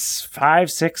to 5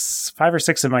 or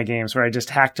 6 of my games where I just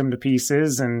hacked them to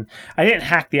pieces. And I didn't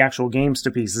hack the actual games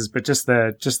to pieces, but just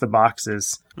the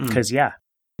boxes. Because,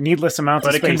 needless amounts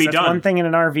But of it space. can be That's done. one thing in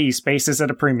an RV. Space is at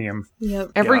a premium.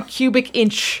 Yep. Every cubic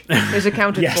inch is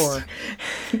accounted Yes. for.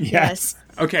 Yes.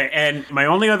 Okay, and my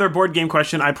only other board game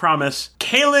question, I promise.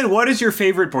 Kaylin, what is your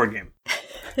favorite board game?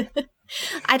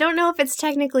 I don't know if it's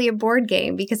technically a board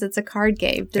game because it's a card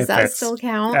game. Does If that that's- still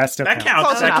count? That still That counts. counts.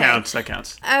 Close That enough. counts. That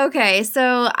counts. Okay,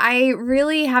 so I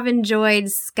really have enjoyed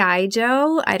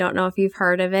Skyjo. I don't know if you've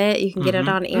heard of it. You can get it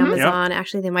on Amazon.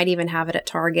 Actually, they might even have it at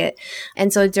Target.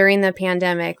 And so during the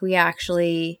pandemic, we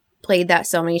actually played that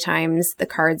so many times, the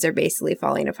cards are basically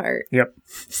falling apart. Yep.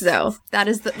 So that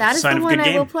is the Sign of one good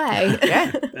I will game. play.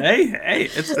 Hey,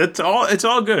 it's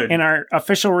all good. And our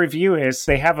official review is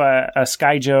they have a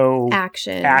Skyjo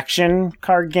action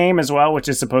card game as well, which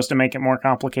is supposed to make it more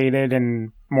complicated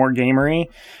and more gamery.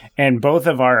 And both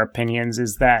of our opinions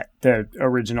is that the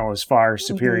original is far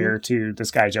superior to the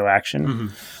Skyjo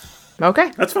action.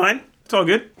 Okay. That's fine. It's all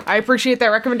good. I appreciate that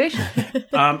recommendation.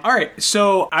 All right.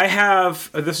 So I have,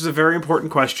 this is a very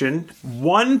important question.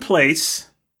 One place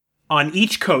on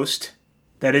each coast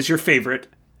that is your favorite,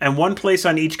 and one place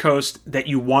on each coast that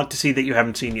you want to see that you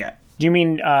haven't seen yet. Do you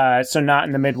mean, so not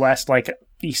in the Midwest, like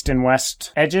East and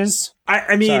West edges?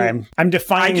 I mean, Sorry, I'm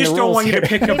defining I just the don't rules want you to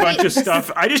here. pick a bunch of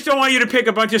stuff. I just don't want you to pick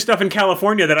a bunch of stuff in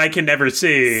California that I can never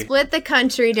see. Split the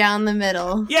country down the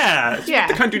middle. Yeah. Split Yeah.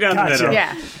 the country down Gotcha. the middle.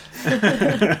 Yeah.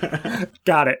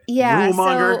 Got it. Yeah,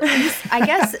 Rule-monger. so I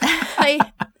guess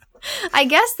I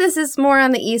guess this is more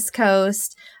on the East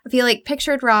Coast. I feel like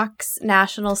Pictured Rocks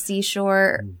National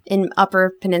Seashore in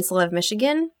Upper Peninsula of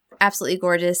Michigan. Absolutely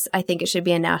gorgeous. I think it should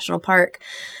be a national park.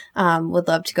 Would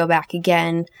love to go back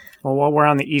again. Well, while we're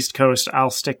on the East Coast,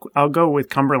 I'll go with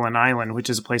Cumberland Island,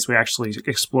 which is a place we actually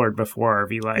explored before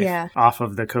RV Life, Yeah. off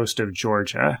of the coast of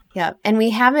Georgia. Yep. And we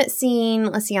haven't seen,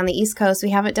 let's see, on the East Coast, we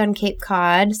haven't done Cape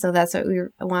Cod. So that's what we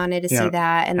wanted to see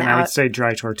that. And I would say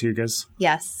Dry Tortugas.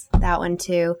 Yes, that one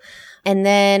too. And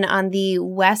then on the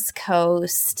West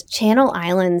Coast, Channel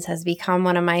Islands has become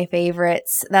one of my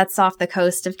favorites. That's off the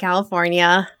coast of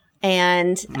California.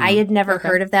 And I had never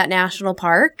heard of that national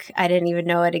park. I didn't even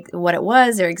know what it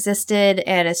was or existed.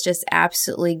 And it's just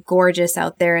absolutely gorgeous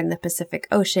out there in the Pacific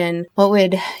Ocean. What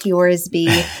would yours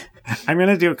be? I'm going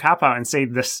to do a cop-out and say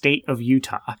the state of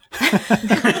Utah.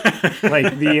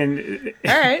 Like All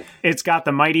right. It's got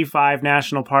the mighty 5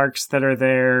 national parks that are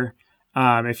there.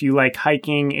 If you like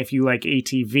hiking, if you like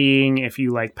ATVing, if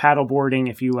you like paddleboarding,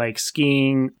 if you like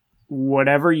skiing,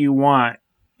 whatever you want,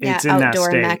 it's in that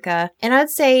outdoor state. mecca. And I'd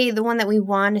say the one that we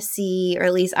want to see, or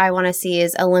at least I want to see,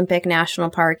 is Olympic National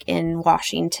Park in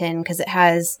Washington, because it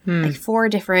has like 4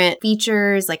 different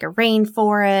features, like a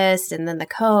rainforest and then the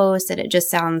coast, and it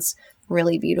just sounds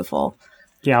really beautiful.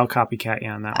 Yeah, I'll copycat you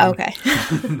on that one. Okay.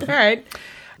 All right.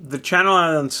 The Channel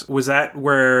Islands, was that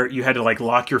where you had to like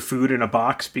lock your food in a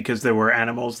box because there were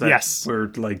animals that Yes.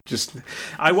 were like just...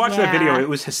 I watched that video. It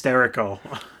was hysterical.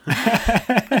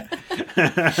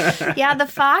 Yeah, the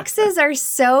foxes are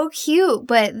so cute,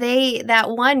 but that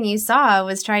one you saw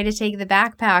was trying to take the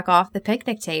backpack off the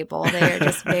picnic table. They are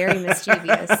just very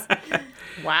mischievous.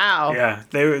 Wow. Yeah,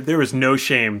 there was no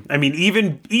shame. I mean,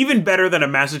 even better than a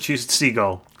Massachusetts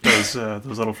seagull. those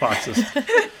little foxes.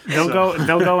 They'll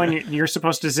go and you're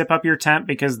supposed to zip up your tent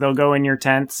because they'll go in your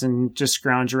tents and just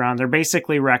scrounge around. They're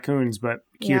basically raccoons, but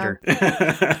cuter.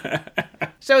 Yeah.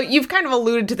 So you've kind of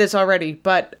alluded to this already,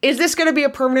 but is this going to be a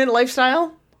permanent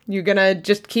lifestyle? You're going to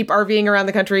just keep RVing around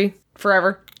the country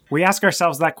forever? We ask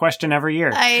ourselves that question every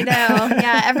year. I know.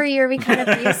 Yeah, every year we kind of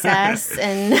reassess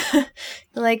and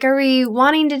like, are we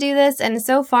wanting to do this? And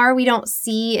so far we don't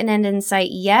see an end in sight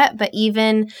yet, but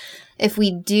even if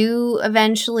we do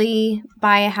eventually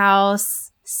buy a house,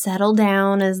 settle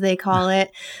down, as they call it,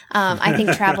 I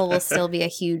think travel will still be a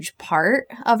huge part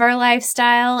of our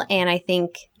lifestyle. And I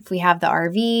think if we have the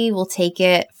RV, we'll take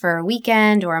it for a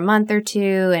weekend or a month or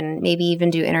two and maybe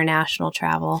even do international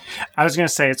travel. I was going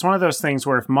to say, it's one of those things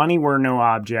where if money were no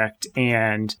object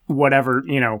and whatever,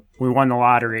 we won the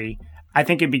lottery, I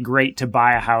think it'd be great to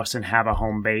buy a house and have a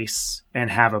home base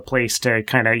and have a place to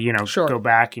kind of, Sure. go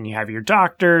back, and you have your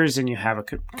doctors and you have a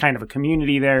kind of a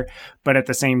community there. But at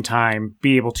the same time,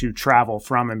 be able to travel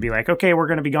from and be like, okay, we're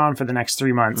going to be gone for the next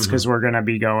 3 months because we're going to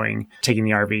be taking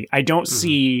the RV. I don't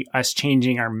see us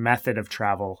changing our method of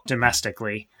travel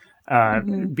domestically.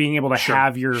 Being able to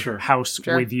have your house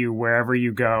with you wherever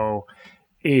you go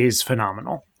is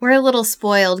phenomenal. We're a little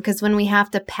spoiled because when we have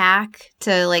to pack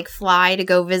to like fly to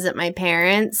go visit my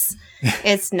parents,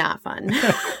 it's not fun.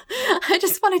 I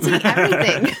just want to take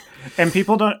everything. And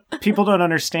people don't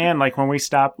understand, like when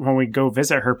we go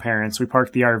visit her parents, we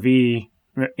park the RV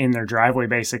in their driveway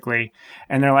basically,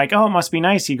 and they're like, oh, it must be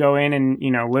nice, you go in and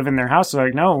live in their house. They're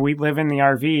like, no, we live in the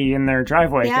RV in their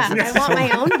driveway. Yeah, I want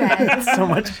my own bed. So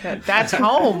much. That's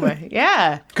home.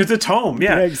 Yeah. Because it's home.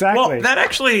 Yeah, exactly. Well, that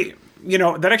actually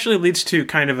leads to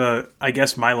kind of I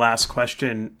guess my last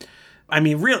question. I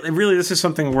mean, really, this is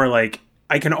something where like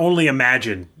I can only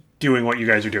imagine doing what you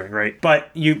guys are doing, right? But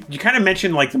you kind of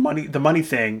mentioned like the money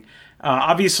thing.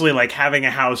 Obviously, like having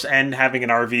a house and having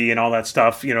an RV and all that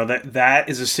stuff, that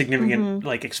is a significant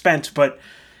like expense. But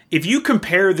if you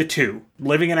compare the two,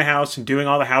 living in a house and doing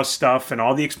all the house stuff and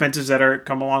all the expenses that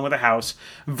come along with a house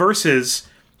versus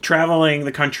traveling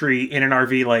the country in an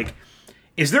RV, like,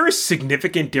 is there a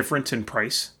significant difference in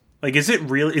price? Like, is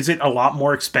it a lot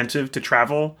more expensive to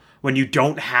travel when you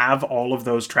don't have all of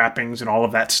those trappings and all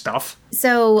of that stuff?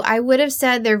 So I would have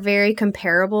said they're very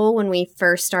comparable when we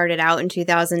first started out in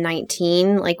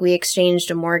 2019. Like we exchanged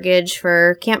a mortgage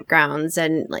for campgrounds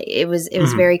and like it was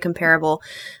very comparable.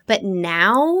 But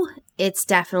now it's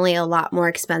definitely a lot more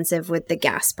expensive with the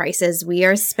gas prices. We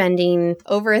are spending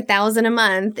over $1,000 a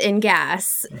month in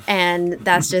gas, and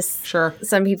that's just Sure.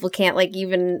 Some people can't like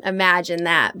even imagine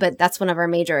that, but that's one of our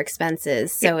major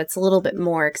expenses. So it's a little bit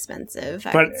more expensive,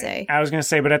 I would say. I was going to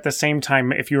say, but at the same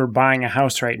time, if you were buying a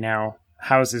house right now,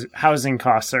 housing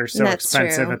costs are so That's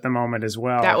expensive true. at the moment as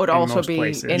well. That would in also most be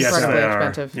places. incredibly Yes, they are.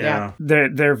 expensive. Yeah.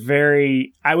 They're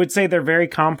very, I would say they're very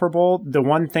comparable. The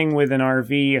one thing with an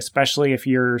RV, especially if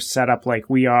you're set up like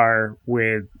we are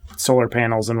with solar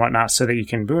panels and whatnot so that you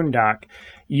can boondock,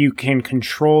 you can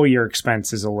control your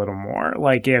expenses a little more.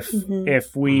 Like if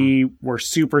we were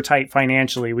super tight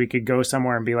financially, we could go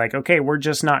somewhere and be like, okay, we're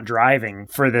just not driving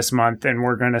for this month and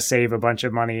we're going to save a bunch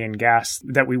of money in gas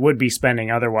that we would be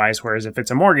spending otherwise. Whereas if it's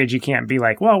a mortgage, you can't be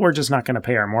like, well, we're just not going to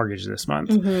pay our mortgage this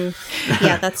month.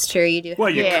 Yeah, that's true. You do. Well,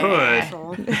 you could.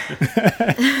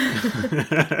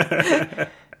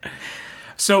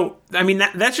 So, I mean,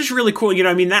 that's just really cool.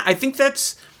 I think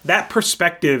that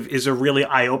perspective is a really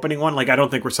eye-opening one. Like, I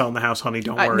don't think we're selling the house, honey.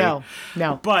 Don't worry.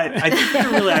 No. But I think it's a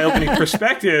really eye-opening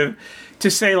perspective to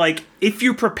say, like, if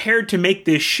you're prepared to make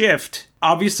this shift,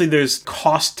 obviously there's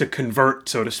cost to convert,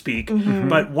 so to speak.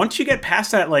 But once you get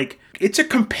past that, like, it's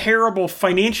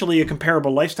financially a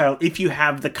comparable lifestyle if you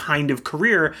have the kind of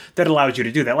career that allows you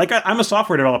to do that. Like, I'm a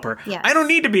software developer. Yes. I don't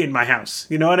need to be in my house.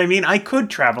 You know what I mean? I could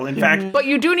travel. In fact, But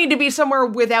you do need to be somewhere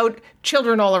without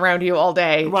children all around you all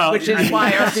day, which is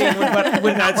why RVing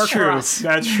would not work for us.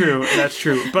 That's true.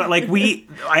 But like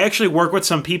I actually work with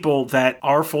some people that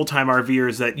are full-time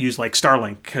RVers that use like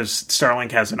Starlink, because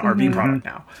Starlink has an RV product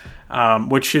now.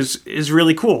 Which is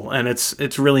really cool, and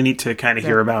it's really neat to kind of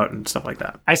hear about and stuff like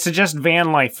that. I suggest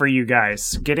van life for you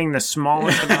guys. Getting the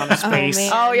smallest amount of space.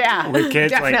 man. Oh yeah, with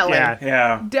kids. definitely.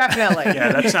 Yeah. Definitely.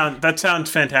 Yeah, that sounds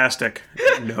fantastic.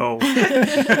 No.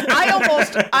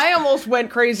 I almost went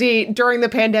crazy during the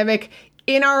pandemic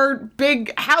in our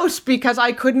big house because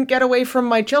I couldn't get away from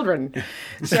my children.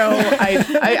 So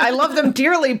I love them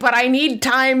dearly, but I need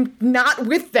time not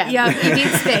with them. Yeah, you need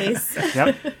space.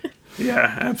 Yep.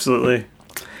 Yeah, absolutely.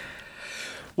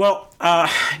 Well,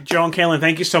 Joe and Kaylin,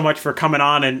 thank you so much for coming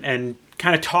on and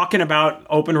kind of talking about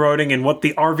open roading and what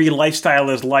the RV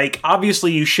lifestyle is like.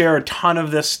 Obviously, you share a ton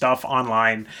of this stuff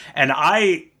online, and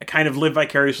I kind of live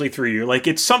vicariously through you. Like,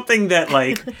 it's something that,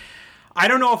 like, I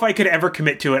don't know if I could ever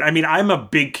commit to it. I mean, I'm a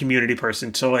big community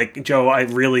person, so, like, Joe, I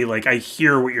really, like, I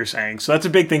hear what you're saying. So that's a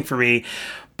big thing for me.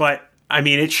 But I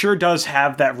mean, it sure does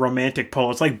have that romantic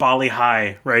pull. It's like Bali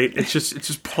High, right? It's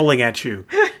just pulling at you,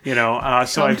 you know?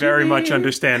 So I very much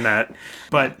understand that.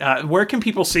 But where can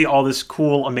people see all this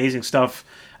cool, amazing stuff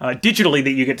digitally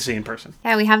that you get to see in person?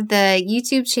 Yeah, we have the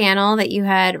YouTube channel that you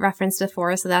had referenced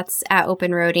before. So that's at Open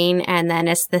Roading. And then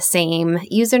it's the same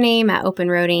username at Open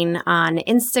Roading on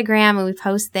Instagram. And we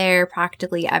post there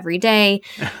practically every day.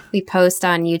 We post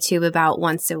on YouTube about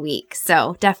once a week.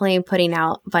 So definitely putting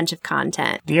out a bunch of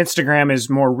content. The Instagram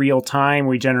is more real time.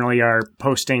 We generally are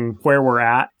posting where we're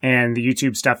at. And the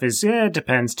YouTube stuff is, it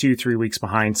depends, 2-3 weeks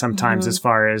behind sometimes as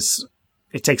far as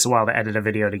it takes a while to edit a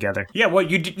video together. Yeah, well,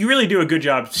 you really do a good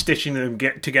job stitching them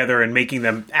together and making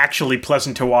them actually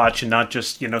pleasant to watch and not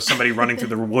just, you know, somebody running through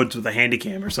the woods with a handy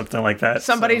cam or something like that.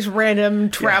 Somebody's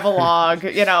random travelogue,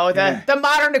 you know, the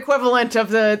modern equivalent of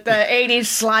the 80s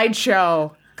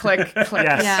slideshow. Click, click.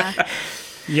 Yes. Yeah.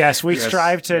 Yes, we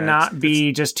strive to not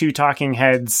be just two talking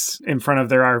heads in front of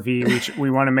their RV. We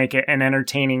want to make it an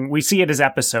entertaining. We see it as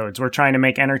episodes. We're trying to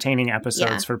make entertaining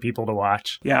episodes for people to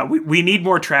watch. Yeah, we need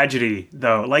more tragedy,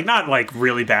 though. Like, not like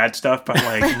really bad stuff, but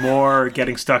like more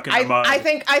getting stuck in the mud. I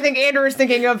think Andrew is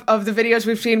thinking of the videos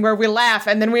we've seen where we laugh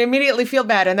and then we immediately feel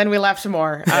bad and then we laugh some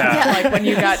more. Like when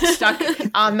you got stuck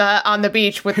on the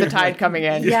beach with the tide coming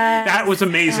in. Yeah. That was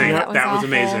amazing. That was that was awful.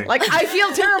 amazing. Like, I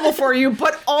feel terrible for you,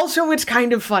 but also it's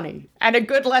kind of funny and a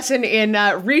good lesson in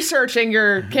researching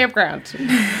your campground.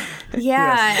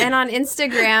 Yeah, and on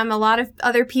Instagram, a lot of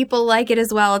other people like it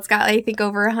as well. It's got, I think,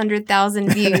 over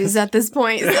 100,000 views at this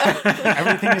point. So.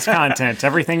 Everything is content.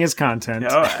 Everything is content.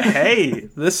 Oh, hey,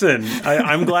 listen,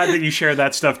 I'm glad that you share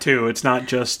that stuff too. It's not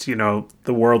just, you know,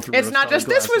 the world through It's not just,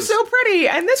 this was so pretty,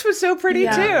 and this was so pretty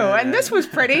too, and this was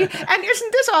pretty, and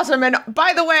isn't this awesome? And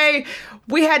by the way,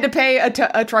 we had to pay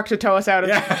a truck to tow us out of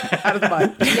the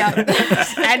mud. Yep.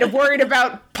 And worried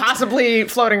about possibly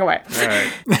floating away. All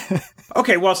right.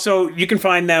 Okay, well, so you can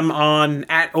find them on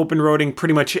at Open Roading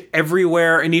pretty much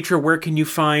everywhere. Anitra, where can you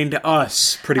find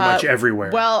us pretty much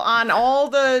everywhere? Well, on all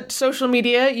the social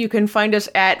media, you can find us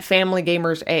at Family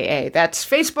Gamers AA. That's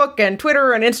Facebook and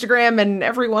Twitter and Instagram and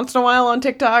every once in a while on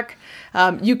TikTok.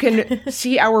 You can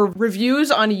see our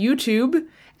reviews on YouTube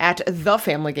at The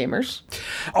Family Gamers.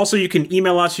 Also, you can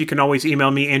email us. You can always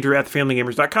email me, Andrew at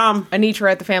thefamilygamers.com.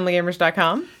 Anitra at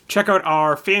thefamilygamers.com. Check out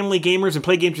our Family Gamers and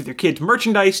Play Games with Your Kids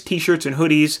merchandise, t-shirts and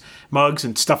hoodies, mugs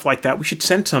and stuff like that. We should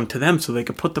send some to them so they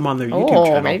could put them on their YouTube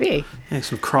channel. Oh, maybe. Yeah,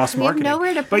 some cross-marketing. We have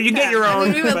nowhere to put But you them. get your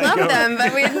own. I mean, we would love them,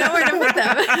 but we have nowhere to put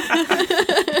them.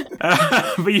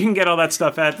 But you can get all that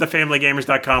stuff at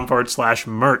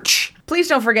thefamilygamers.com/merch. Please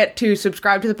don't forget to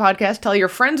subscribe to the podcast, tell your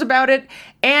friends about it,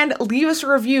 and leave us a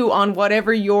review on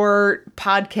whatever your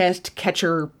podcast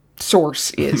catcher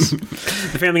source is.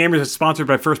 The Family Gamers is sponsored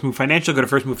by First Move Financial. Go to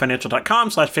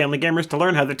firstmovefinancial.com/familygamers to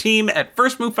learn how the team at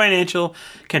First Move Financial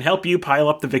can help you pile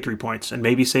up the victory points and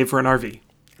maybe save for an RV.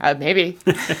 Maybe.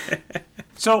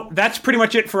 So that's pretty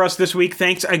much it for us this week.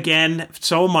 Thanks again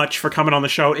so much for coming on the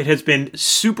show. It has been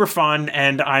super fun,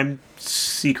 and I'm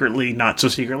secretly, not so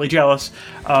secretly, jealous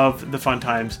of the fun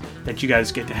times that you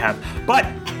guys get to have. But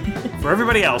for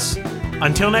everybody else,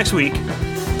 until next week,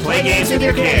 play games with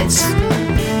your kids.